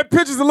yeah. looking at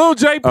pictures of Lil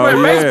J playing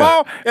Oh, yeah.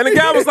 baseball. And the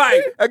guy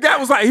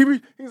was like, he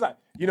was like,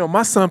 you know,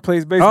 my son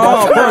plays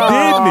baseball. Oh,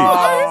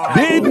 bro,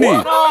 didn't he?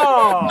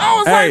 I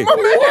was Hey, like,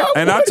 my man.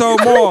 and I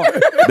told Maul,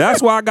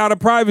 that's why I got a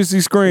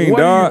privacy screen,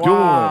 What are dog. you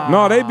doing?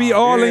 No, they be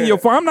all in Yeah. your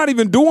phone. I'm not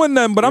even doing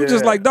nothing, but I'm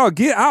just Yeah. like, dog,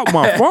 get out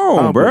my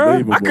phone, bro.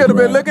 Unbelievable, I could have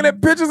been bruh. looking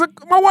at pictures of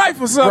my wife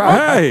or something.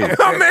 Hey.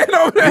 My man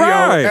over there.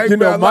 Right. Hey, You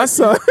know, man, my like-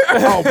 son.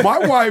 Oh, my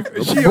wife,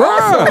 she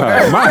also.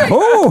 Bruh, my,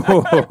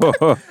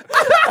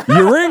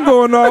 your ring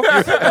going off.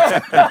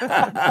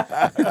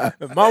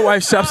 My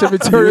wife shops at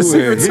Victoria's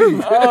Secret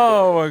too.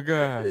 Oh my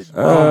gosh.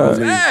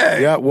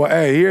 Yeah, well,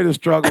 hey, here are the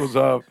struggles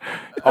of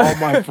all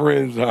my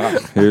friends are.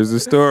 Here's the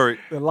story.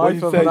 What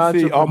you say,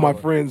 see, all my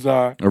friends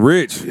are.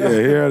 Rich. Yeah,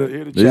 here are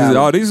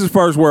the These is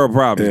first world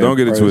problems. Yeah, Don't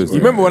get it first twisted. You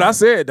remember what I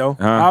said though?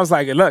 Huh? I was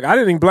like, look, I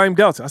didn't even blame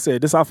Delta. I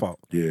said, this our fault.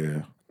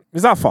 Yeah.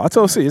 It's our fault. I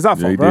told C, it's our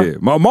Yeah, fault, he bro.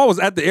 did. Ma was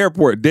at the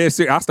airport, dead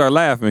serious. I started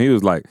laughing. He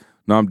was like,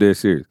 no, I'm dead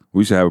serious.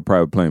 We should have a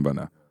private plane by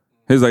now.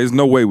 He's like, there's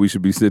no way we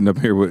should be sitting up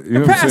here with, you know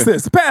what I'm Past saying?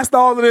 this, past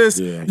all of this,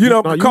 Yeah. you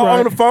know, No, you call right.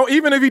 on the phone.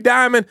 Even if he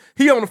diamond,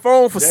 he on the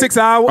phone for 6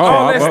 hours,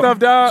 all that stuff,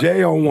 dog.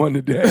 Jay on one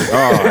today.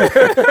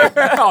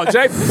 Oh,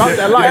 Jay, about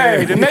that life.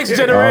 Hey, the next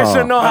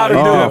generation know how to do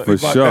Oh, it. for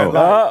sure.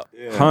 Uh,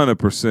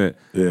 100%.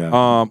 Yeah.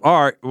 All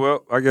right.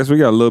 Well, I guess we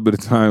got a little bit of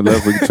time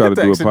left. We can try to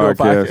do a Thanks to do a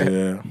podcast.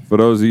 podcast. Yeah. For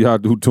those of y'all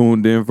who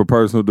tuned in for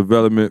personal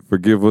development,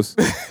 forgive us.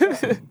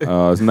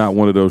 It's not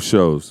one of those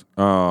shows.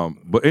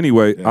 But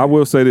anyway, I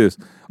will say this.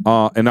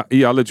 I'll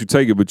let you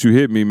take it, but you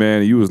hit me, man.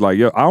 And you was like,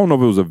 yo, I don't know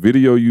if it was a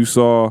video you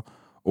saw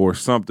or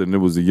something. There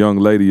was a young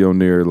lady on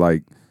there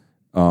like,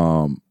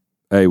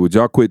 hey, would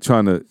y'all quit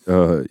trying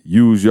to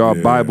use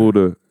y'all Bible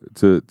to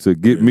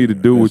get me to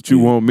do what you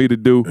want me to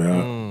do?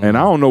 Yeah. And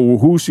I don't know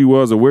who she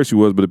was or where she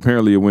was, but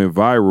apparently it went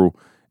viral.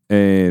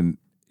 And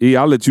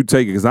I'll let you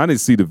take it because I didn't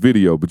see the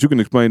video, but you can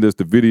explain to us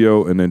the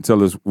video and then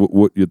tell us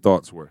what your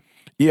thoughts were.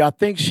 Yeah, I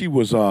think she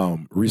was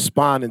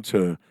responding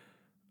to,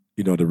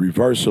 the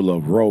reversal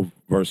of Roe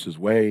versus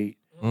Wade,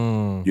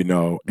 and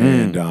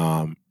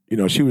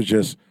she was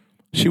just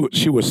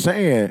she was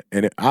saying,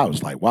 and I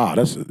was like, wow,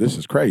 this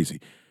is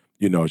crazy.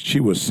 She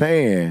was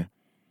saying,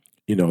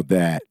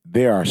 that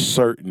there are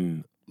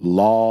certain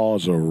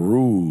laws or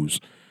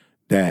rules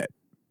that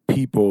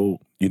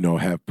people,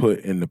 have put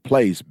into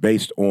place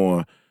based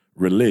on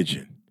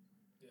religion.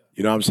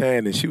 You know what I'm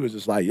saying? And she was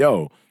just like,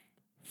 yo,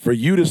 for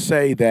you to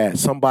say that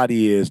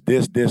somebody is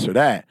this, or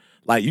that,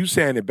 like you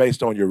saying it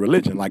based on your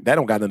religion, like that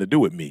don't got nothing to do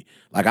with me.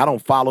 Like I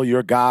don't follow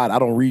your God. I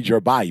don't read your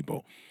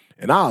Bible.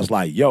 And I was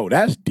like, yo,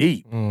 that's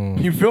deep.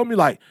 You feel me?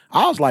 Like,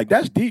 I was like,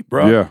 that's deep,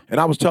 bro. Yeah. And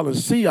I was telling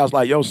C, I was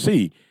like, yo,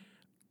 C,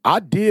 I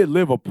did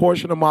live a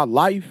portion of my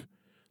life,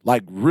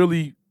 like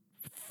really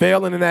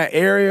failing in that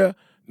area.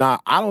 Now,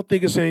 I don't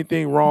think it's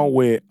anything wrong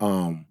with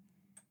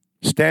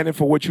standing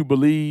for what you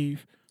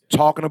believe,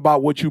 talking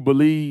about what you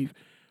believe,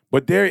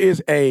 but there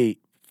is a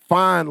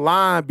fine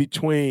line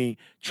between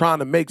trying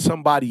to make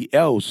somebody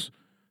else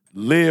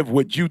live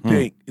what you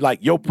think,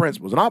 like your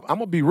principles. And I'm going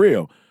to be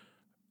real.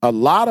 A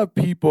lot of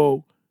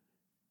people,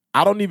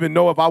 I don't even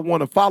know if I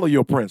want to follow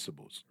your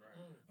principles.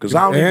 Because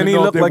I don't even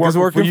know if they're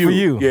working for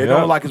you. Yeah, it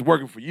don't look like it's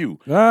working for you.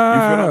 You feel what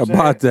I'm saying?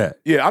 About that.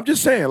 Yeah, I'm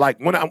just saying, like,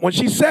 when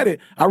she said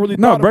it, I really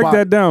No, thought break about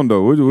that down,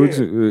 though. What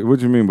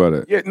you mean by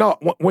that? Yeah, no,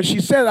 when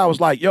she said it, I was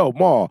like, yo,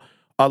 Ma,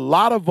 a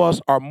lot of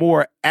us are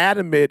more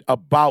adamant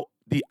about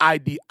the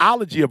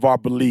ideology of our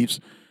beliefs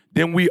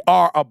than we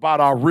are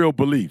about our real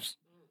beliefs.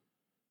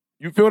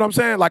 You feel what I'm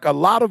saying? Like, a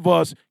lot of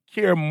us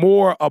care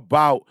more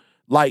about,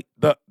 like,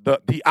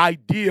 the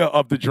idea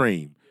of the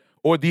dream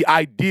or the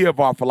idea of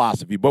our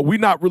philosophy, but we're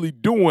not really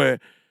doing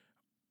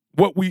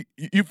what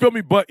you feel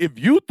me? But if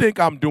you think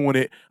I'm doing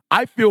it,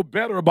 I feel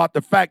better about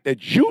the fact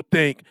that you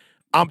think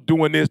I'm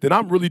doing this than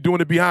I'm really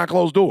doing it behind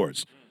closed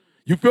doors.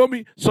 You feel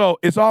me? So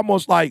it's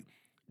almost like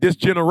this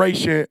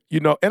generation,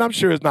 and I'm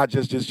sure it's not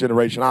just this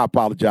generation, I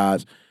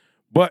apologize,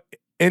 but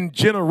in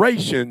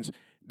generations,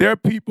 there are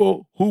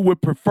people who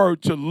would prefer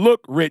to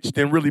look rich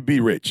than really be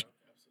rich.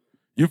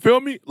 You feel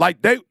me?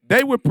 Like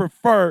they would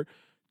prefer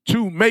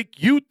to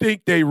make you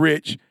think they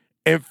rich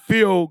and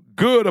feel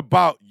good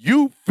about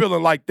you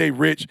feeling like they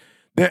rich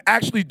than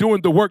actually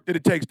doing the work that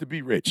it takes to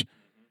be rich.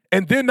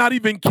 And then not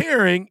even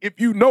caring if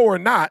you know or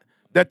not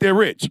that they're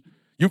rich.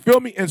 You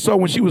feel me? And so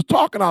when she was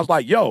talking, I was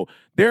like, yo,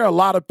 there are a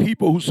lot of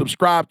people who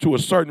subscribe to a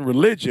certain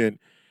religion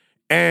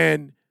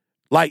and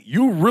like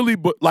you really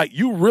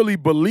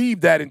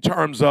believe that in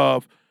terms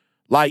of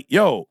like,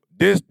 yo,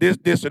 this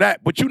or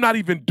that, but you're not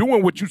even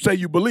doing what you say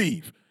you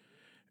believe.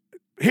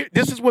 Here,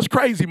 this is what's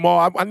crazy,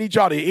 Ma. I need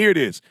y'all to hear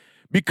this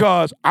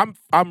because I'm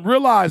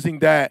realizing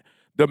that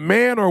the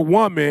man or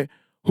woman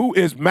who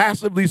is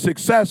massively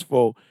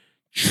successful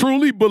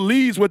truly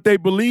believes what they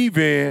believe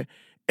in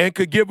and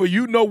could give a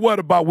you-know-what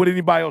about what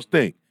anybody else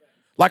think.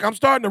 Like, I'm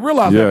starting to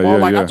realize that,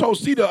 Ma. I told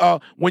Cedar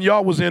when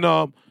y'all was in,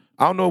 I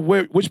don't know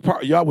which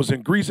part, y'all was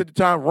in Greece at the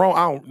time, Rome,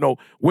 I don't know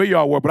where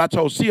y'all were, but I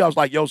told C, I was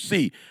like, yo,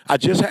 C, I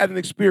just had an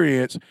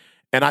experience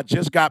and I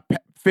just got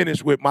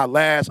finished with my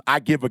last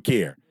I Give a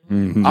Care.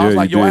 I was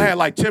like, yo, I had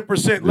like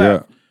 10%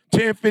 left,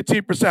 10,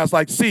 15%. I was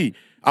like, see,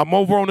 I'm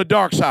over on the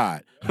dark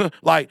side.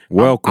 Like,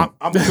 welcome.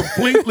 I'm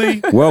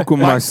completely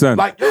welcome, my son.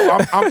 Like, yo,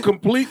 I'm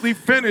completely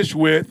finished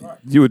with.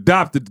 You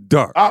adopted the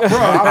dark, bro.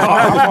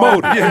 I was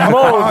molded.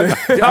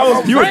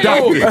 Yeah, you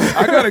adopted.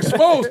 I got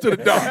exposed to the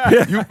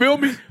dark. You feel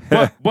me?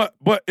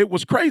 But it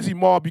was crazy,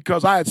 Ma,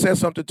 because I had said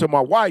something to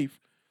my wife,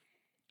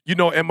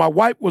 and my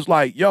wife was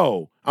like,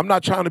 yo, I'm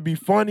not trying to be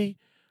funny.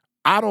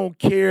 I don't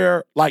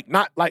care,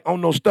 not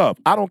on no stuff.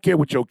 I don't care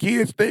what your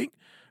kids think.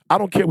 I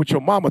don't care what your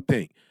mama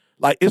think.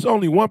 Like, it's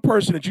only one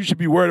person that you should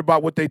be worried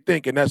about what they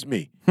think, and that's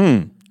me.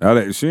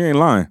 She ain't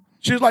lying.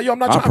 She was like, yo, I'm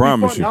not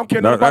trying to be funny. I don't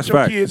care nothing about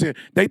your kids and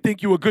they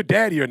think you a good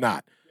daddy or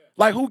not.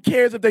 Like, who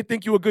cares if they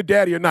think you a good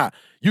daddy or not?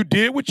 You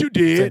did what you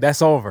did. So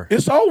that's over.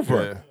 It's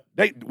over.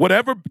 Yeah.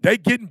 They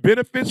getting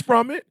benefits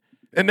from it,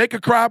 and they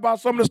could cry about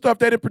some of the stuff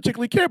they didn't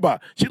particularly care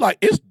about. She's like,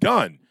 it's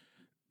done.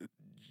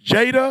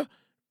 Jada,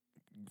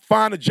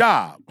 find a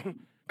job.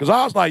 Because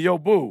I was like, yo,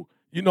 boo,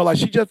 like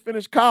she just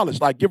finished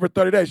college. Like, give her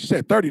 30 days. She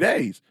said, 30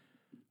 days?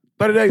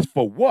 30 days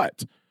for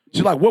what?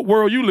 She's like, what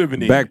world you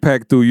living in?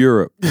 Backpack through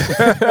Europe.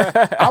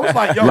 I was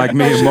like, yo, like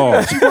me and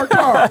Maul. She worked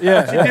hard. She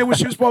did what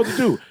she was supposed to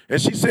do.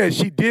 And she said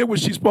she did what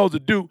she's supposed to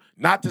do,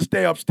 not to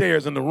stay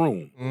upstairs in the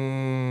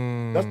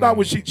room. That's not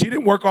what she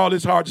didn't work all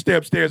this hard to stay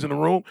upstairs in the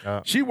room.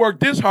 She worked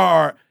this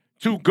hard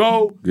to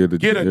go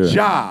get a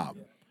job.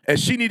 and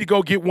she need to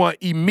go get one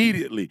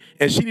immediately,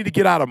 and she need to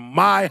get out of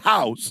my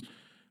house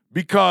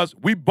because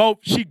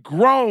she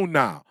grown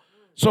now.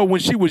 So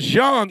when she was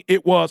young,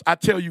 it was, I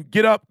tell you,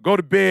 get up, go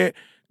to bed,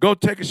 go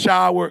take a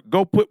shower,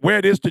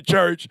 wear this to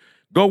church,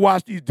 go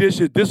wash these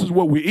dishes, this is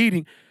what we're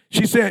eating.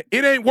 She said,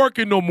 it ain't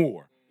working no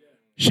more.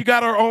 She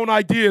got her own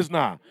ideas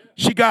now.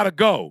 She got to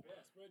go.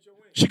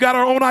 She got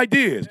her own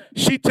ideas.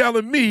 She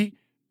telling me,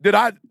 did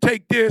I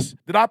take this?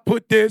 Did I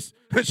put this?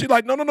 And she's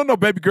like, no,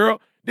 baby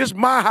girl. This is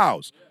my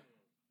house.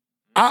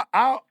 I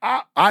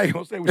ain't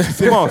gonna say what she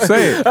said. Come on,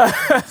 say it.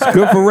 It's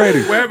good for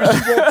radio.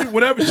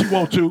 Whatever she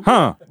want to.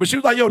 Huh. But she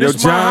was like, this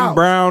is my John house.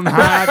 Brown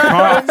high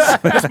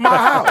tops. This is my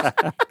house.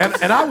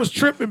 And I was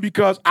tripping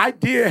because I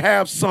did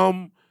have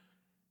some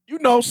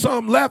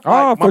left.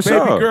 Like my for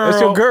sure. baby girl.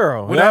 That's your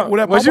girl.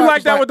 Was you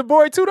like that with the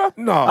boy too, though?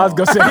 No. I was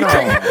gonna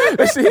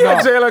say, he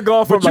had Jalen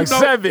gone from like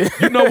 7.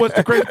 You know what's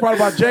the crazy part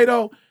about Jay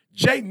though?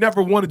 Jay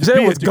never wanted to Jay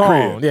be was at the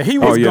gone. crib. Yeah, he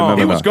was gone.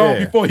 He was gone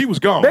before he was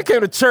gone. They came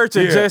to church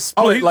and just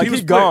split he he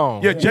was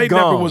gone. Yeah, Jay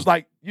never was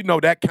like,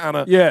 that kind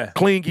of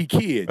clingy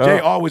kid. Jay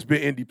always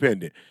been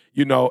independent,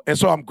 and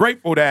so I'm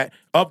grateful that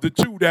of the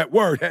two that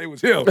were, that it was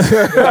him. I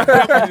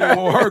definitely didn't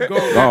want her to go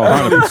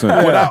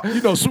 100%.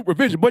 without,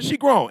 supervision. But she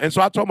grown. And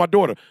so I told my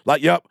daughter,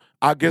 like, yep,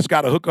 I guess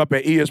got to hook up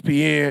at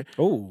ESPN.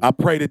 Ooh. I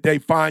pray that they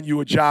find you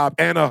a job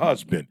and a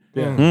husband. I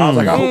was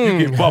like, I hope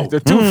you get both.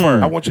 The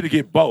twofer. I want you to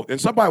get both.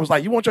 And somebody was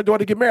like, you want your daughter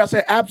to get married? I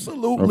said,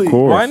 absolutely. Of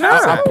course. Why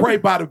not? I pray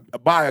by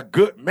a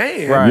good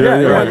man. Right.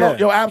 Yeah.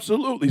 Yo,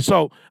 absolutely.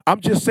 So I'm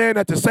just saying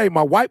that to say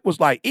my wife was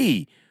like,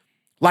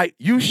 like,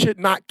 you should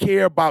not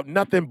care about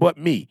nothing but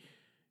me.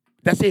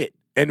 That's it.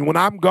 And when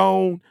I'm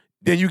gone,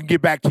 then you can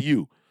get back to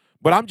you.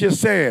 But I'm just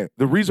saying,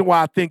 the reason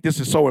why I think this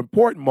is so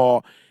important,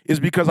 Maul, is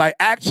because I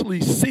actually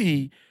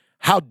see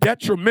how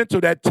detrimental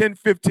that 10,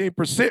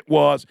 15%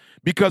 was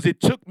because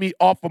it took me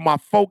off of my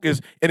focus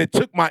and it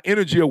took my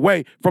energy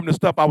away from the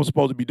stuff I was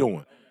supposed to be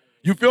doing.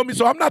 You feel me?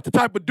 So I'm not the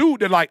type of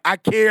dude that, like, I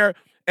care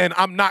and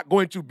I'm not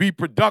going to be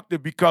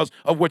productive because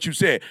of what you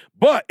said.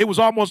 But it was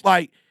almost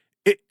like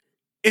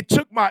it's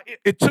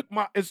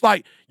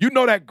like,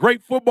 that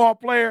great football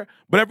player,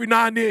 but every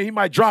now and then he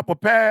might drop a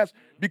pass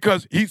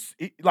because he's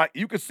like,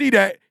 you can see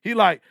that he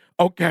like,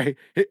 okay,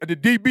 the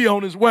DB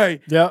on his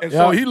way.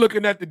 So he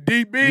looking at the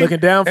DB. Looking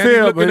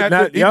downfield, but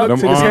not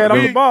looking his head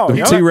on the ball.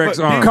 T-Rex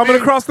arm. Coming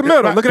across the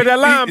middle, looking at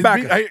that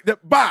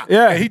linebacker.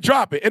 And he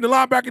drop it. And the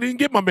linebacker didn't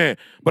get my man.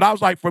 But I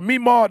was like, for me,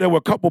 Ma, there were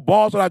a couple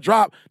balls that I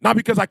dropped, not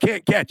because I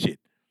can't catch it.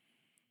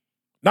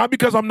 Not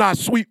because I'm not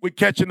sweet with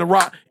catching the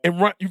rock and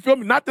run. You feel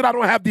me? Not that I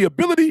don't have the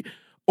ability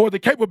or the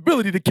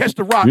capability to catch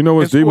the rock. You know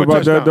what's deep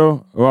about that,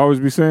 though? I always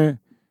be saying,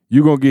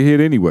 you going to get hit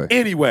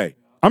anyway.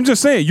 I'm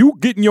just saying, you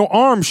getting your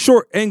arm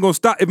short ain't going to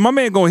stop. If my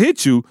man going to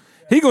hit you,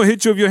 he going to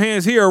hit you with your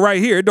hands here or right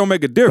here. It don't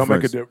make a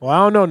difference. Well, I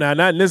don't know now.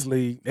 Not in this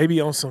league. They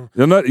be on some.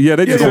 They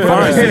just going to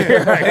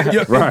find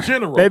you. Right. In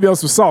general. They be on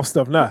some soft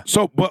stuff now.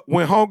 So, but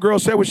when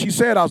homegirl said what she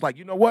said, I was like,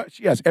 you know what?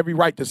 She has every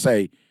right to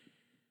say,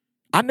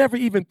 I never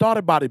even thought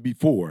about it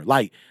before.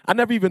 Like, I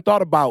never even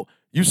thought about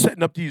you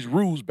setting up these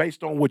rules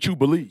based on what you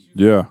believe.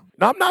 Yeah.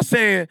 Now, I'm not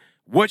saying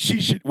what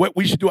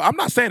we should do. I'm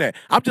not saying that.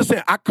 I'm just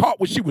saying I caught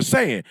what she was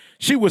saying.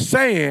 She was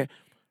saying,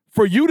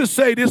 for you to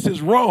say this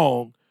is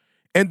wrong,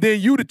 and then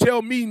you to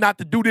tell me not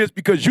to do this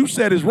because you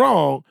said it's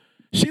wrong,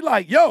 she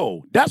like,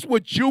 yo, that's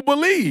what you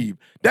believe.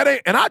 That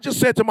ain't. And I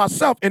just said to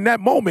myself in that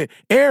moment,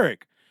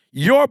 Eric,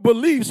 your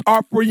beliefs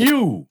are for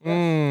you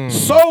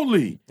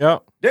solely.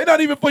 Yep. They're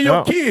not even for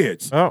your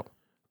kids. Yep.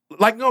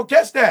 Like, no,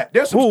 guess that.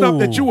 There's some stuff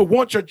that you would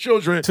want your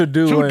children to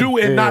do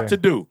and not to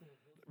do.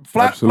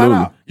 Flat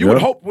out. You would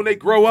hope when they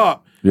grow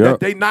up that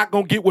they not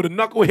going to get with a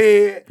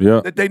knucklehead,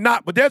 that they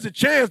not. But there's a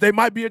chance they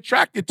might be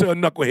attracted to a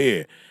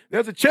knucklehead.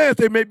 There's a chance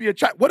they may be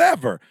attracted,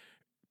 whatever.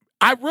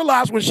 I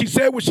realized when she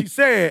said what she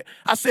said,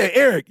 I said,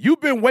 Eric, you've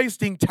been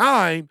wasting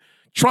time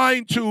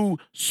trying to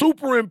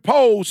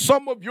superimpose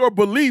some of your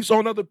beliefs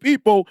on other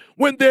people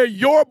when they're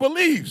your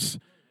beliefs.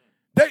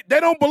 They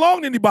don't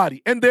belong to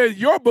anybody, and they're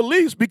your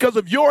beliefs because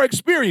of your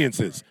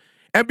experiences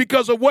and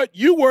because of what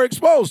you were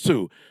exposed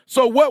to.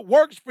 So what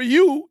works for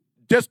you,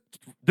 just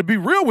to be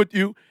real with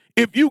you,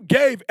 if you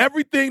gave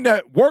everything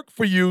that worked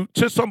for you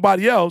to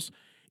somebody else,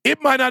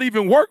 it might not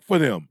even work for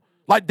them.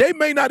 Like, they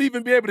may not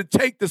even be able to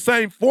take the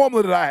same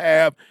formula that I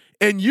have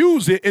and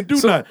use it and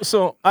do nothing.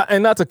 So,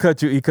 and not to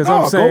cut you, E, because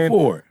I'm saying, go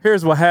for it.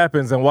 Here's what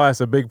happens and why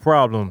it's a big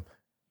problem.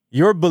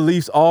 Your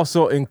beliefs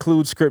also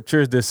include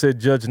scriptures that said,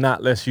 judge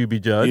not lest you be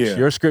judged. Yeah.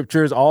 Your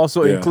scriptures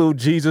also include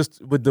Jesus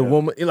with the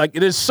woman. Like,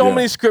 there's so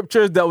many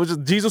scriptures that was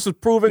just, Jesus was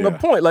proving a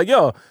point. Like,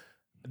 yo,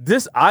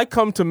 I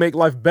come to make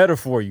life better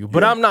for you,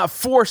 but I'm not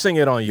forcing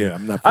it on you. Yeah,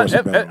 I'm not forcing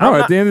it.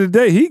 At the end of the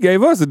day, he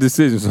gave us a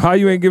decision. So how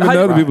you ain't giving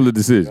other people a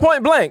decision?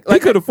 Point blank.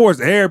 Like, he could have forced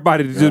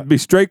everybody to just be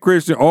straight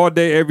Christian all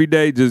day, every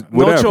day, just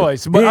whatever. No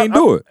choice. But he ain't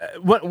do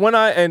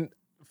it.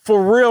 For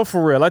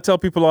real, I tell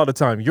people all the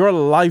time, your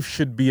life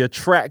should be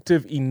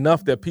attractive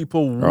enough that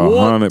people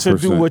want to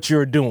do what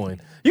you're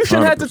doing. You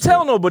shouldn't have to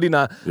tell nobody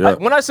now. Yeah.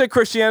 When I say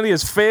Christianity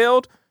has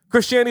failed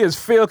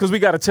because we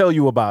got to tell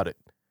you about it.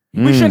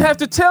 We shouldn't have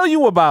to tell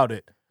you about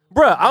it.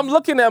 bruh, I'm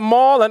looking at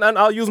Maul, and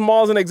I'll use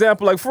Maul as an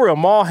example, like for real,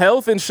 Maul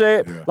Health and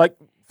shit, like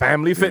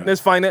family, fitness,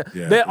 finance.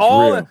 Yeah, They're it's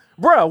all, real.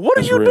 bruh, what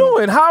are It's you real.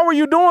 doing? How are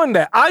you doing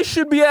that? I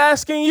should be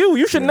asking you.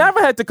 You should never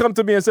have to come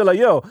to me and say, like,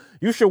 yo,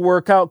 you should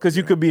work out because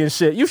you could be in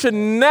shit. You should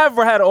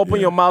never have to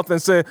open your mouth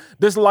and say,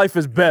 this life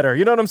is better.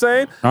 You know what I'm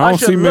saying? I don't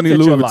should see look many at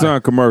Louis your life.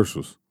 Vuitton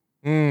commercials.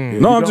 Yeah,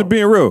 No, you I'm just don't.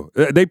 being real.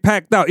 They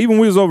packed out. Even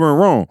when we was over in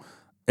Rome,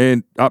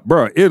 and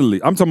bro,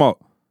 Italy. I'm talking about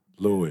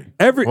Louis.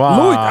 every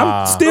Wow. Louis.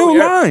 I'm still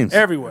lines.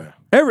 everywhere.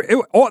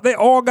 They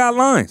all got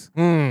lines.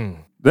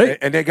 They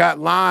And they got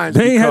lines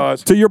they ain't had,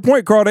 because to your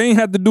point, Carl. They ain't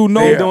had to do no.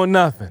 Ain't doing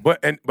nothing.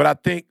 But I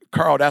think,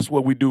 Carl, that's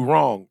what we do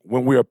wrong.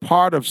 When we're a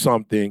part of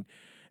something,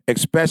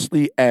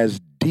 especially as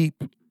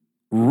deep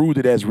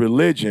rooted as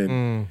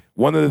religion,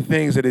 one of the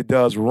things that it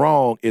does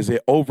wrong is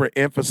it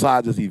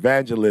overemphasizes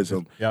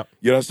evangelism. Yep.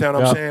 You understand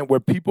what I'm Yep. saying? Where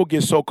people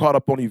get so caught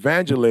up on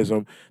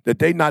evangelism that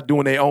they not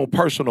doing their own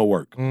personal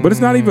work. But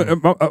it's not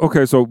even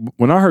okay. So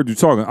when I heard you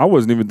talking, I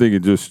wasn't even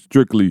thinking just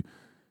strictly,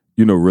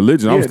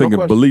 religion. I Yeah, was no thinking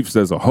question. beliefs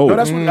as a whole. No,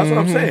 that's what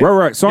I'm saying.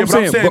 Right. So Yeah, I'm but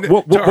saying,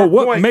 to but her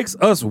what point- makes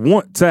us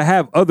want to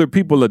have other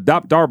people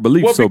adopt our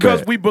beliefs Well, so because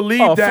bad? we believe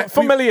Oh, that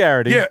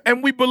familiarity. Yeah,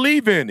 and we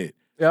believe in it.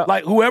 Yeah.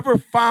 Like whoever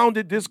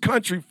founded this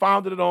country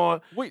founded it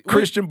on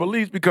Christian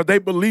beliefs because they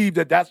believe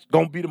that that's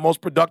going to be the most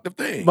productive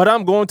thing. But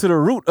I'm going to the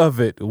root of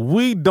it.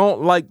 We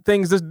don't like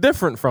things that's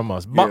different from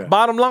us. Yeah.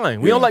 Bottom line,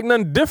 we don't like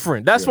nothing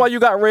different. That's why you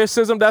got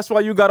racism. That's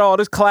why you got all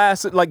this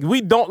class. Like, we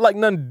don't like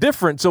nothing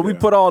different. So we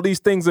put all these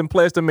things in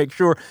place to make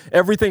sure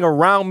everything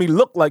around me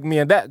look like me.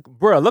 And that,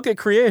 bro, look at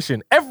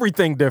creation.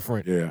 Everything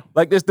different. Yeah.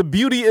 Like, it's the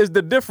beauty is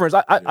the difference.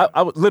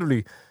 I was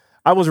literally,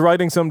 I was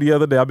writing some the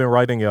other day. I've been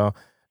writing, y'all.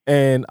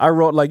 And I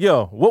wrote like,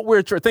 yo,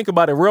 what think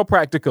about it real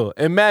practical.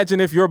 Imagine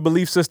if your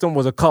belief system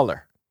was a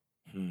color.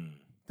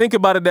 Think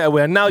about it that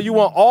way. And now you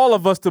want all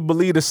of us to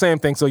believe the same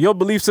thing. So your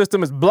belief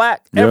system is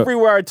black. Yep.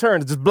 Everywhere I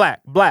turn, it's just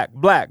black, black,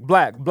 black,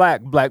 black,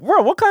 black, black.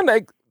 Bro, what kind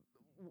of,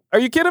 are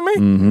you kidding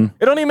me?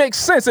 It don't even make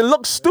sense. It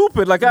looks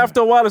stupid. Like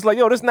after a while, it's like,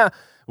 yo, this not,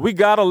 we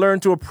got to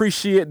learn to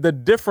appreciate the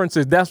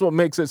differences. That's what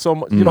makes it so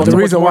much, The so much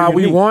reason more why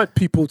we unique. want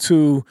people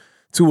to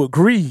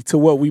agree to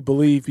what we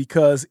believe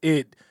because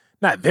it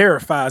not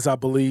verifies our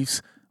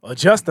beliefs or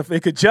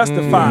it could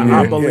justify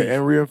our belief.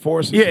 and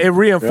reinforces Yeah, it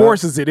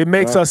reinforces it. It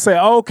makes us say,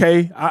 oh,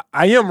 okay,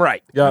 I am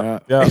right. Yeah.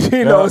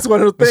 It's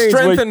one of the things.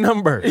 Strength where- in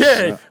numbers.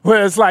 Yeah,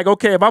 where it's like,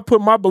 okay, if I put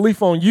my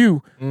belief on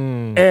you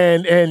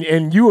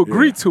and you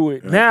agree to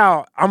it,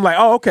 now I'm like,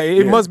 oh, okay,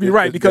 it must be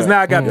right it's because that.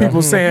 now I got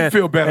people saying, You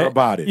feel better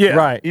about it. yeah.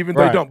 Right. Even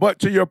though you don't. But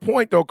to your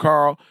point, though,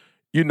 Carl,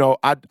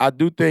 I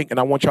do think, and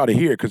I want y'all to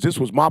hear it because this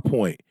was my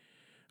point.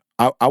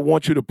 I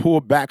want you to pull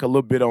back a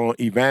little bit on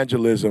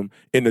evangelism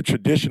in the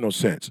traditional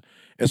sense.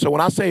 And so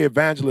when I say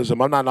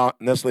evangelism, I'm not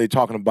necessarily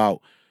talking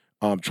about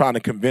trying to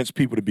convince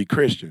people to be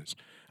Christians.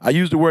 I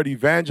use the word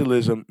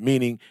evangelism,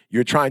 meaning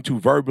you're trying to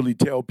verbally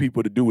tell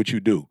people to do what you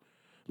do.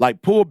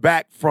 Like pull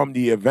back from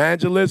the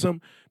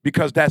evangelism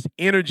because that's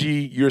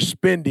energy you're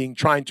spending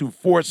trying to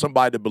force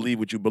somebody to believe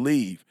what you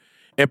believe.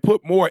 And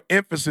put more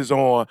emphasis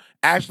on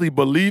actually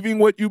believing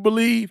what you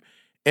believe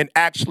and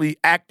actually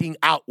acting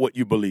out what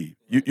you believe.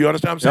 You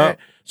understand what I'm saying?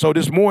 Yeah. So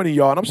this morning,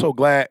 y'all, and I'm so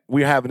glad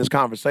we're having this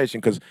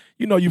conversation because,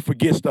 you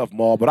forget stuff,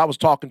 Maul, but I was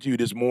talking to you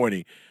this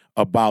morning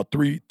about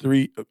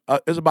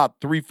it's about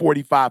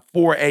 3:45,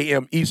 4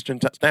 a.m. Eastern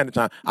Standard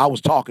Time. I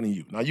was talking to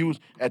you. Now, you was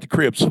at the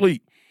crib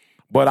sleep,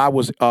 but I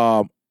was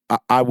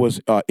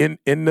in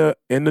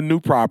the new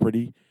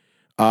property.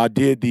 I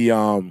did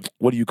the,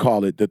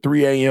 the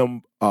 3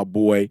 a.m.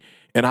 Boy,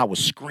 and I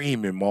was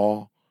screaming,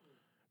 Maul,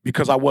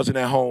 because I wasn't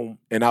at home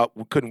and I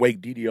couldn't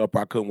wake Didi up or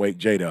I couldn't wake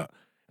Jada up.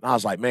 And I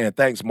was like, man,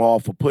 thanks, Maul,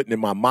 for putting in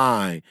my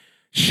mind,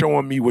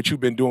 showing me what you've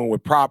been doing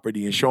with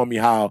property and showing me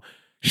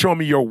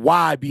your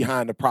why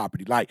behind the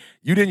property. Like,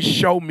 you didn't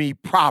show me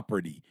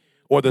property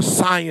or the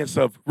science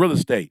of real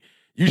estate.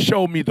 You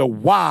showed me the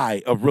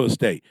why of real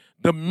estate,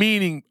 the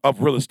meaning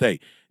of real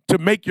estate, to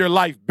make your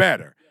life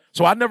better.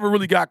 So I never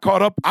really got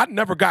caught up. I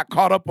never got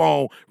caught up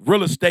on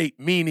real estate,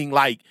 meaning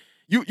like,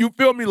 you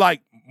feel me,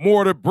 like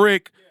mortar,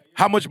 brick,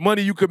 how much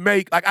money you could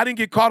make. Like, I didn't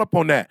get caught up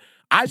on that.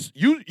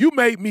 You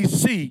made me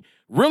see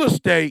real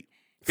estate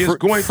is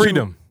going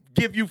freedom.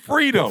 to give you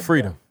freedom.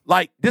 Freedom.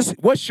 Like, this,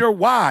 what's your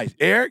why,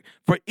 Eric?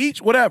 For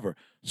each whatever.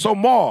 So,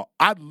 Maul,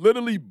 I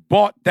literally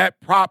bought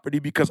that property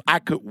because I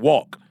could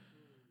walk.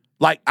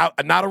 Like,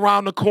 not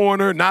around the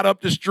corner, not up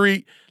the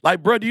street.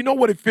 Like, bro, do you know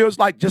what it feels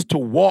like just to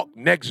walk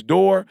next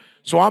door?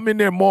 So I'm in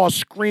there, Maul,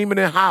 screaming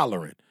and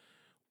hollering.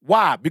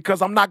 Why?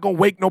 Because I'm not going to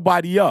wake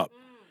nobody up.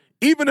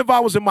 Even if I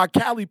was in my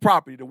Cali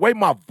property, the way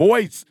my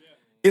voice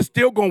is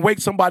still going to wake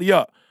somebody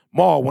up.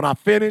 Maul, when I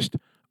finished,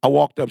 I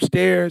walked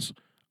upstairs.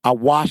 I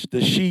washed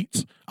the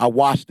sheets. I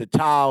washed the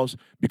towels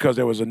because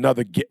there was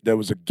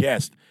a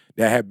guest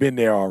that had been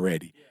there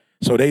already.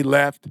 So they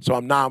left. So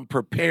I'm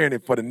preparing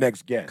it for the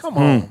next guest. Come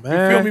on,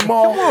 man. You feel me,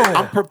 Maul?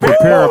 I'm preparing.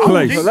 Prepare a I'm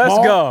place. geek, Let's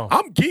Maul. go.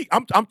 I'm geek.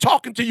 I'm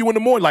talking to you in the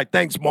morning like,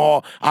 thanks,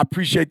 Maul. I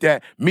appreciate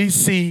that. Me,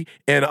 C,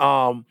 and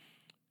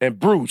and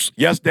Bruce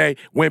yesterday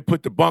went and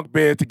put the bunk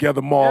bed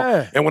together, Maul.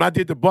 Yeah. And when I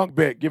did the bunk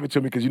bed, give it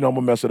to me because you know I'm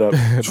gonna mess it up.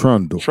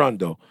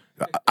 Trundle.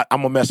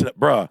 I'm gonna mess it up,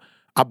 bruh.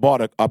 I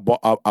bought a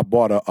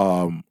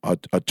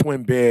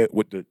twin bed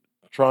with the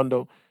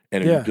trundle,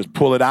 and then you just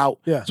pull it out.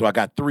 Yeah. So I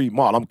got 3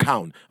 Maul. I'm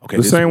counting. Okay.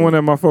 The this same one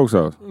at my folks'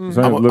 house. Same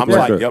I'm look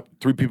like, that. yep,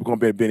 3 people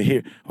gonna be in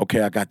here.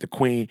 Okay, I got the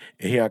queen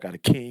in here. I got a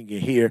king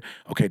in here.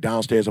 Okay,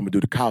 downstairs I'm gonna do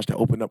the couch that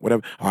open up,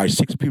 whatever. All right,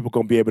 6 people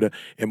gonna be able to.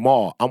 And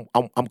Maul,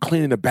 I'm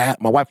cleaning the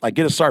bath. My wife like,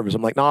 get a service.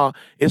 I'm like, nah,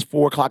 it's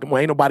 4 o'clock in the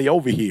morning. Ain't nobody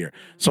over here.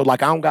 So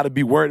like, I don't gotta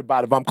be worried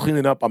about if I'm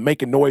cleaning up. I'm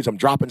making noise. I'm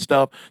dropping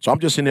stuff. So I'm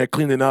just in there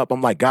cleaning up.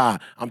 I'm like, God,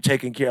 I'm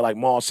taking care. Like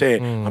Maul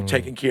said, I'm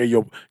taking care of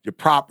your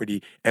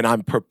property, and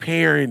I'm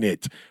preparing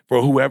it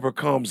for whoever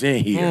comes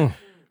in here.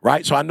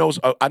 Right, so I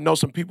know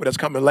some people that's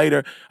coming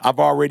later. I've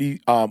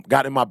already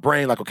got in my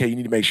brain like, okay, you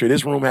need to make sure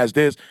this room has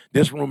this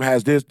room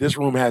has this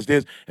room has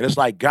this, and it's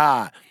like,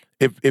 God,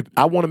 if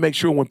I want to make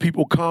sure when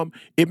people come,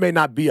 it may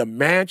not be a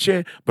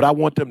mansion, but I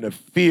want them to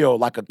feel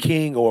like a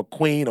king or a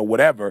queen or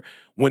whatever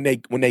when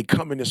they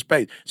come into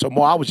space. So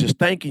Mo, I was just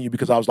thanking you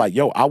because I was like,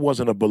 yo, I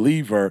wasn't a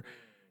believer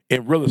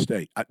in real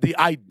estate, the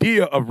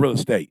idea of real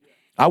estate.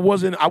 I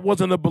wasn't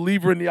a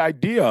believer in the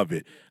idea of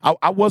it.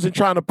 I wasn't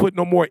trying to put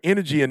no more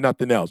energy in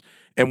nothing else.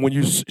 And when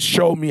you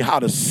showed me how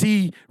to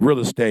see real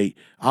estate,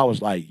 I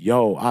was like,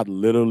 yo, I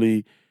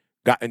literally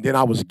got, and then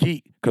I was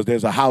geeked because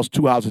there's a house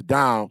 2 houses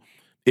down.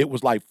 It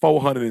was like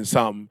 400 and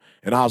something.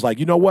 And I was like,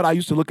 you know what? I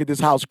used to look at this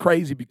house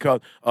crazy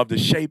because of the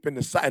shape and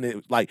the size. And it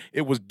was like,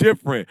 it was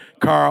different,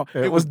 Carl.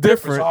 It was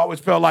different. So I always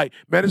felt like,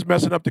 man, it's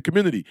messing up the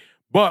community.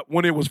 But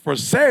when it was for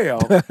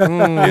sale, it's like,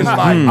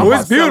 I'm about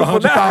to sell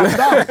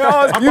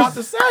 $100,000. I'm about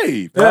to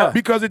save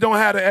because it don't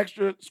have the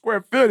extra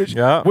square footage,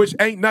 which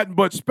ain't nothing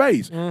but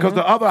space. Because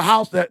the other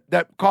house that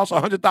costs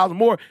 $100,000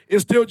 more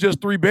is still just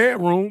 3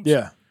 bedrooms.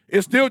 Yeah.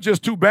 It's still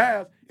just 2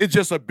 baths. It's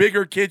just a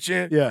bigger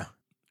kitchen. Yeah.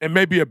 And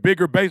maybe a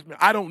bigger basement.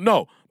 I don't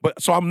know. But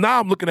so I'm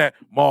looking at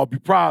Maul, be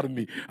proud of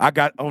me. I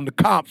got on the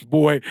comps,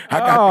 boy. I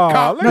got the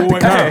comps, boy.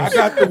 I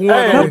got the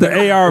one on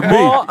the ARV.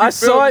 Maul, I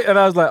saw it and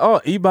I was like,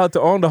 oh, he about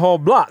to own the whole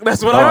block.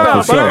 That's what I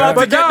thought. for sure. But I'm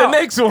about to get the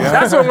next one.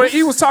 That's when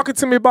he was talking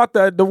to me about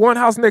the one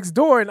house next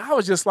door, and I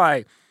was just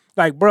like,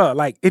 bruh,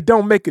 like it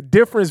don't make a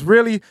difference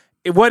really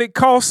what it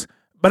costs.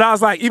 But I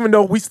was like, even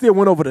though we still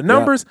went over the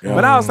numbers,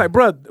 but I was like,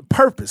 bro, the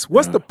purpose.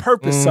 What's the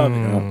purpose of it?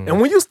 And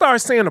when you start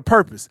saying the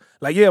purpose,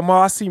 like, yeah,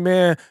 Ma, I see,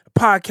 man,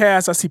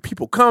 podcasts, I see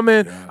people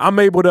coming. I'm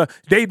able to,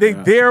 they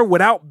there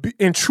without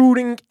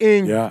intruding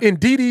in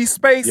DD's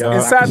space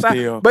inside,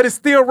 but it's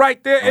still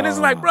right there. And it's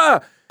like, bro.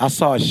 I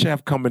saw a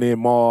chef coming in,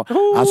 Ma.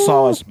 I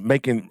saw us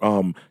making,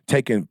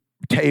 taking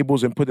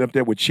tables and putting up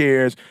there with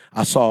chairs.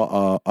 I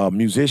saw a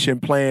musician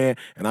playing,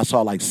 and I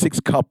saw like 6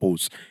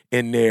 couples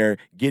in there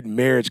getting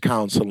marriage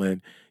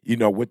counseling. You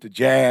know, with the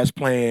jazz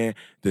playing,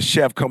 the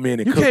chef come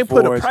in and cook for us. You can't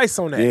put a price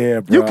on that. Yeah,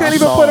 bro. You can't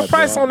even put a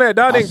price on that,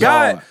 dog. And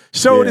God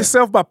showed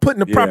himself by putting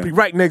the property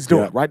right next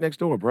door. Yeah, right next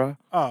door, bro.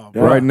 Oh,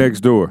 right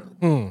next door.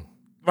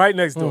 Right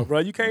next door, bro.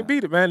 You can't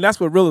beat it, man. That's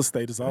what real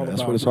estate is all about.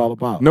 That's what it's all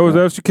about. Know what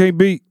else you can't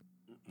beat?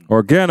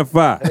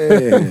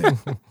 Organifi.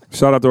 Yeah.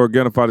 Shout out to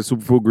Organifi, the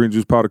superfood green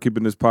juice powder,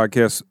 keeping this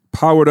podcast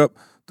powered up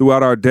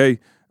throughout our day.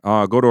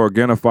 Go to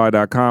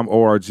Organifi.com,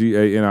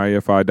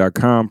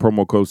 ORGANIFI.com,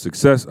 promo code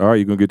SUCCESS. All right,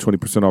 you're going to get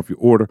 20% off your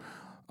order.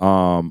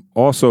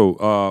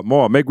 Also,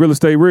 more, make real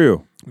estate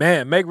real.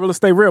 Man, make real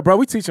estate real, bro.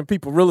 We teaching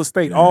people real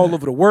estate all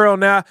over the world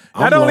now.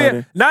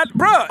 Learning.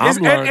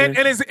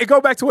 It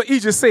go back to what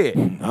he just said.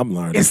 I'm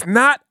learning. It's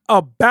not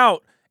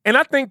about, and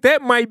I think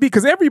that might be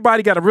because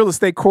everybody got a real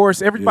estate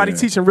course. Everybody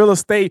teaching real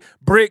estate,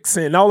 bricks,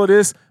 and all of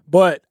this.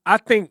 But I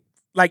think,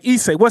 like he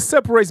said, what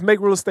separates make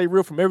real estate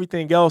real from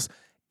everything else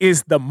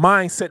is the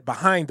mindset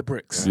behind the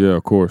bricks. Yeah,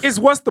 of course. It's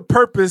what's the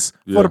purpose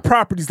for the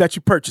properties that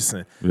you're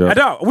purchasing.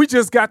 Yeah. We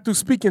just got through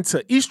speaking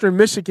to Eastern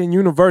Michigan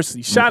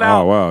University. Shout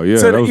out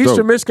to the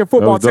Eastern Michigan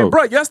football team.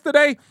 Bro,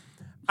 yesterday,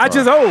 I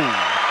just, Don't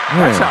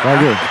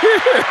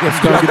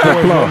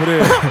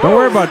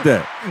worry about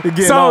that.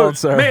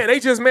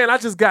 Man, I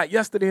just got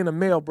yesterday in the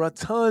mail, bro,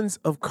 tons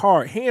of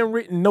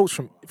handwritten notes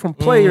from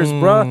players,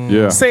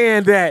 bro,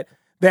 saying that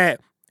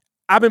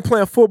I've been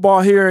playing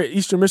football here at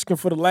Eastern Michigan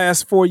for the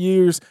last 4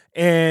 years,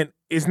 and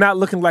it's not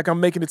looking like I'm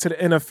making it to the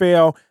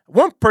NFL.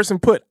 One person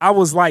I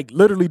was like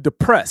literally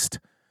depressed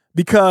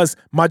because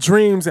my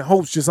dreams and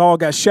hopes just all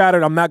got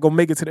shattered. I'm not going to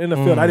make it to the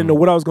NFL. I didn't know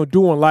what I was going to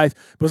do in life.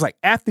 But it's like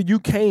after you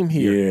came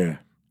here,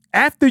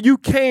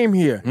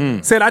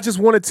 said I just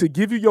wanted to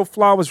give you your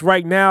flowers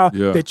right now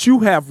that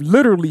you have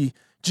literally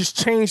just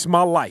changed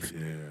my life.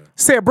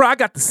 Said, bro, I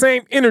got the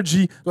same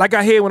energy like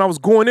I had when I was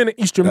going into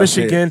Eastern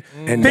Michigan,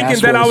 thinking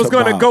that I was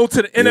going to go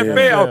to the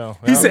NFL.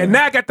 He said,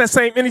 now I got that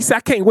same energy. He said, I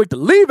can't wait to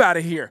leave out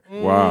of here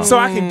so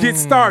I can get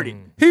started.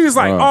 He was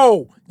like,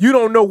 oh, you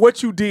don't know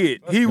what you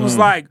did. He was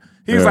like,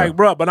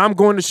 bro, but I'm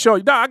going to show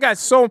you. I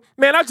just went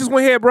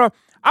ahead, bro.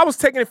 I was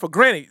taking it for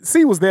granted.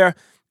 C was there.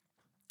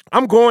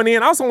 I'm going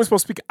in. I was only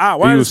supposed to speak an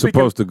hour. He was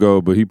supposed to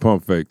go, but he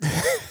pump faked.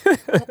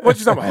 What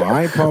you talking about?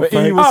 I ain't pump But E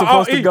fake. was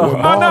supposed to E. go.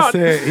 When Maul no.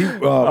 said his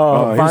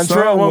Vontrell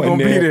son wasn't gonna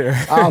be there,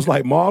 there. I was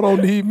like, Maul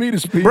don't need me to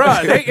speak. Bruh,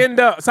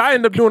 I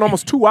ended up doing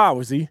almost 2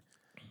 hours, E.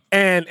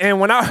 And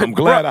when I'm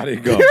glad I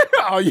didn't go.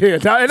 Oh yeah,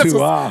 that's 2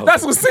 what, hours.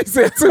 that's what C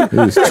said too.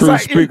 He's It's true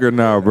like, speaker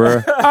now,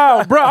 bro.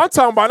 Oh, bro, I'm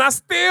talking about. And I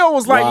still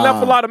was like Wow.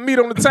 left a lot of meat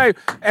on the table,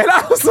 and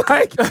I was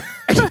like,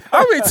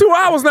 2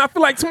 hours now. I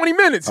feel like 20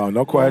 minutes. Oh,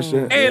 no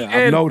question. And- I've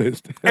and-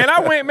 noticed. And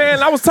I went,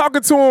 man. I was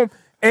talking to him,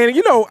 and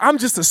I'm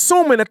just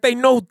assuming that they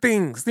know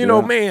things.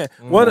 Man,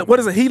 what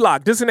is a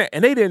HELOC? This and that,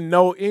 and they didn't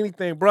know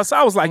anything, bro. So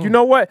I was like, you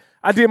know what?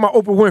 I did my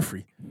Oprah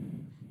Winfrey.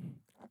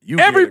 You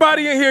get it.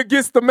 Everybody in here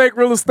gets to make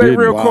real estate Didn't.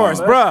 real Wow. course,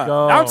 bro.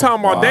 go. I'm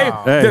talking about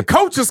Hey. the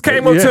coaches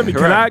came up Yeah, to me.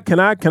 right. Can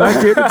I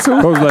get it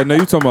too? Coach like, no,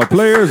 you talking about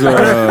players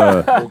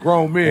or For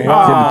grown men. can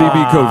the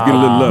DB coach get a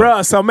little love?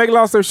 Bro, so make a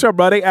long story short,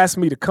 bro, they asked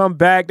me to come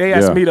back. They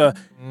asked Yeah. me to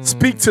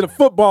speak to the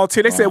football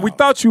team. They said, we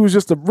thought you was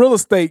just a real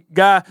estate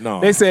guy.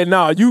 No. They said,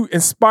 no, you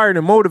inspired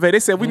and motivated. They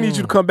said, we need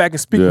you to come back and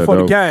speak Yeah, before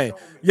the dope. game.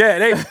 Yeah,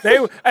 they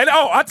and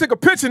I took a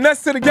picture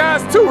next to the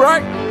guys too,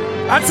 right?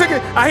 I took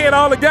it. I had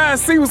all the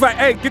guys see. Was like,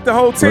 hey, get the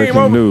whole team Breaking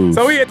over. news.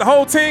 So we had the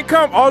whole team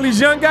come, all these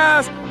young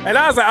guys, and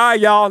I was like, all right,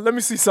 y'all, let me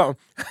see something.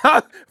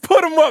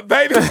 Put them up,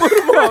 baby. Put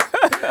them up.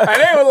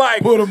 And they were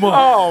like, Put 'em up.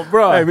 Oh,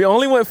 bro. Hey, we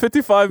only went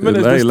 55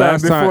 minutes Hey, this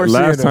last time before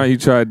seeing last him. time he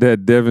tried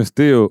that, Devin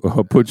Steele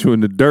put you in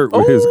the dirt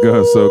with his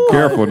gun. So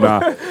careful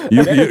now.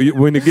 You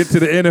when you get to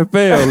the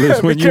NFL,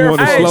 it's when you want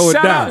to Hey, slow it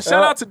shout down.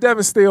 Shout out to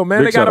Devin Steele, man.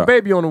 Big They got shout a out.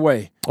 baby on the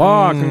way.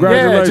 Oh,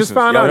 congratulations! Yeah, just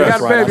found out they That's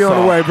got a baby I on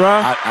the saw. way, bro.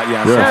 I saw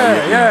Yeah,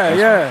 it. yeah,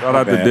 yeah. Shout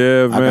out to bad.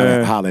 Dev, I gotta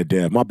man. holler at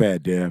Dev. My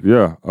bad, Dev.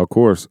 Yeah, of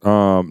course.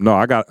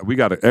 No,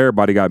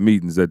 everybody got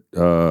meetings at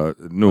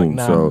noon.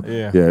 now, So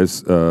yeah.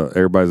 it's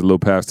everybody's a little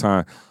past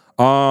time.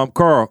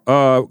 Carl,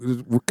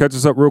 catch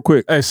us up real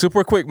quick. Hey,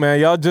 super quick, man.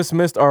 Y'all just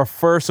missed our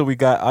first, so we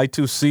got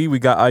I2C, we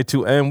got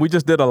I2M. We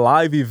just did a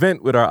live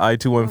event with our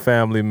I2M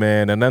family,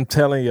 man. And I'm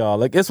telling y'all,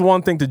 like, it's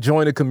one thing to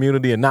join a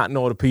community and not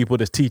know the people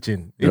that's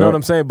teaching. You know what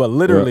I'm saying? But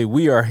literally,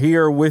 we are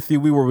here with you.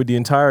 We were with the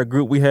entire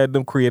group. We had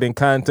them creating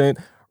content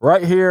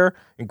right here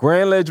in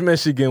Grand Ledge,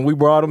 Michigan. We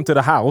brought them to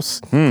the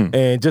house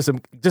and just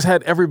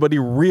had everybody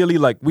really,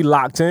 like, we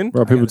locked in.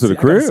 Brought people to the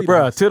crib.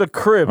 Bruh, to the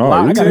crib. Oh,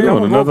 locked you in.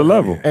 on another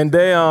level. And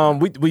they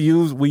we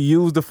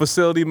used the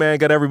facility, man,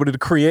 got everybody to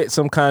create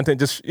some content,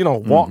 just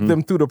walk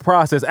them through the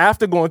process.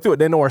 After going through it,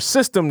 they know our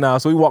system now,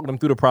 so we walk them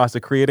through the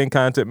process, creating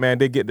content, man.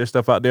 They get their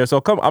stuff out there.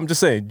 So I'm just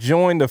saying,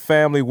 join the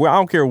family. Where I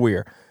don't care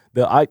where.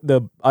 The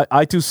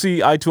I2C,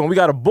 I2M, we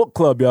got a book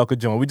club y'all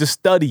could join. We just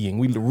studying,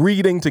 we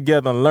reading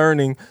together and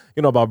learning,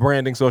 about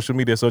branding, social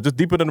media. So just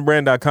deeper than the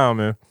brand.com,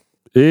 man.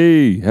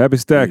 Hey, happy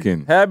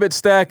stacking. Habit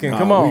stacking,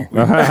 come on.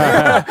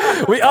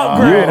 We You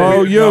upgraded.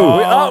 owe you.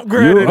 We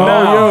upgraded You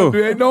now. owe you.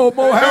 There ain't no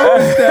more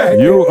habit stacking.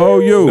 You owe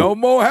you. No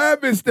more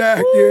habit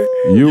stacking.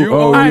 You owe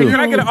All right, you.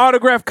 can I get an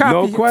autographed copy?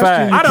 No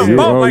question. I done You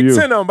bought owe like you.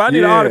 10 of them, but I need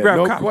an Yeah,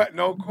 autographed copy.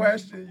 no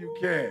question you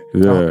can.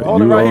 Yeah,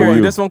 Hold it you right owe here.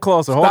 you. This one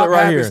closer. Hold Stop it right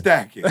habit here.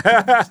 stacking.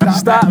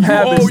 Stop You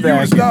habit owe you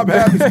stacking. to stop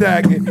habit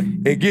stacking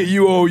and get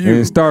you owe you.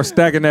 And start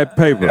stacking that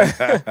paper.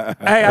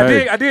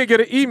 Hey, I did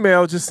get an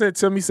email just sent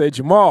to me, say,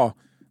 Jamal,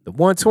 the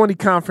 120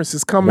 conference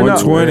is coming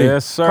 120.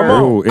 Yes, sir. Come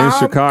on. Ooh, in I'm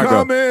Chicago.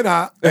 coming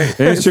out.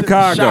 In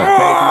Chicago.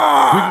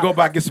 We can go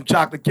back and get some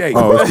chocolate cake.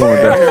 Oh, it's going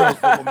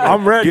down.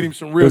 I'm ready. Get him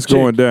some real It's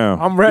going chicken.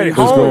 down. I'm ready. It's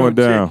Home. going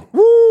down.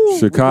 Woo,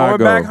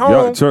 Chicago. Going back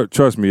home. Y'all,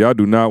 trust me, y'all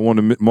do not want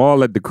to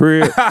Maul at the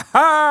crib.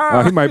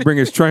 He might bring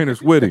his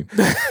trainers with him.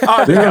 You know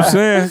what I'm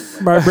saying?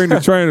 He might bring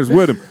the trainers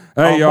with him.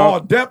 Hey, Maul y'all.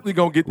 definitely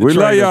gonna get the We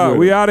love trainers y'all. with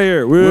We him. out of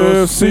here.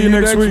 We'll see you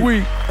next week.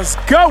 Let's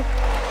go.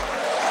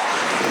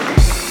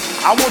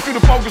 I want you to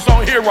focus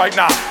on here right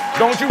now.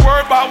 Don't you worry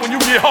about when you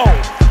get home.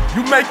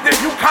 You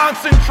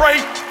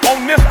concentrate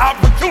on this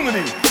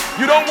opportunity.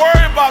 You don't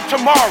worry about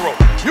tomorrow.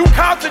 You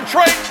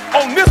concentrate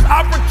on this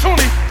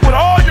opportunity with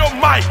all your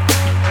might,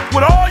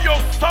 with all your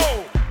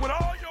soul.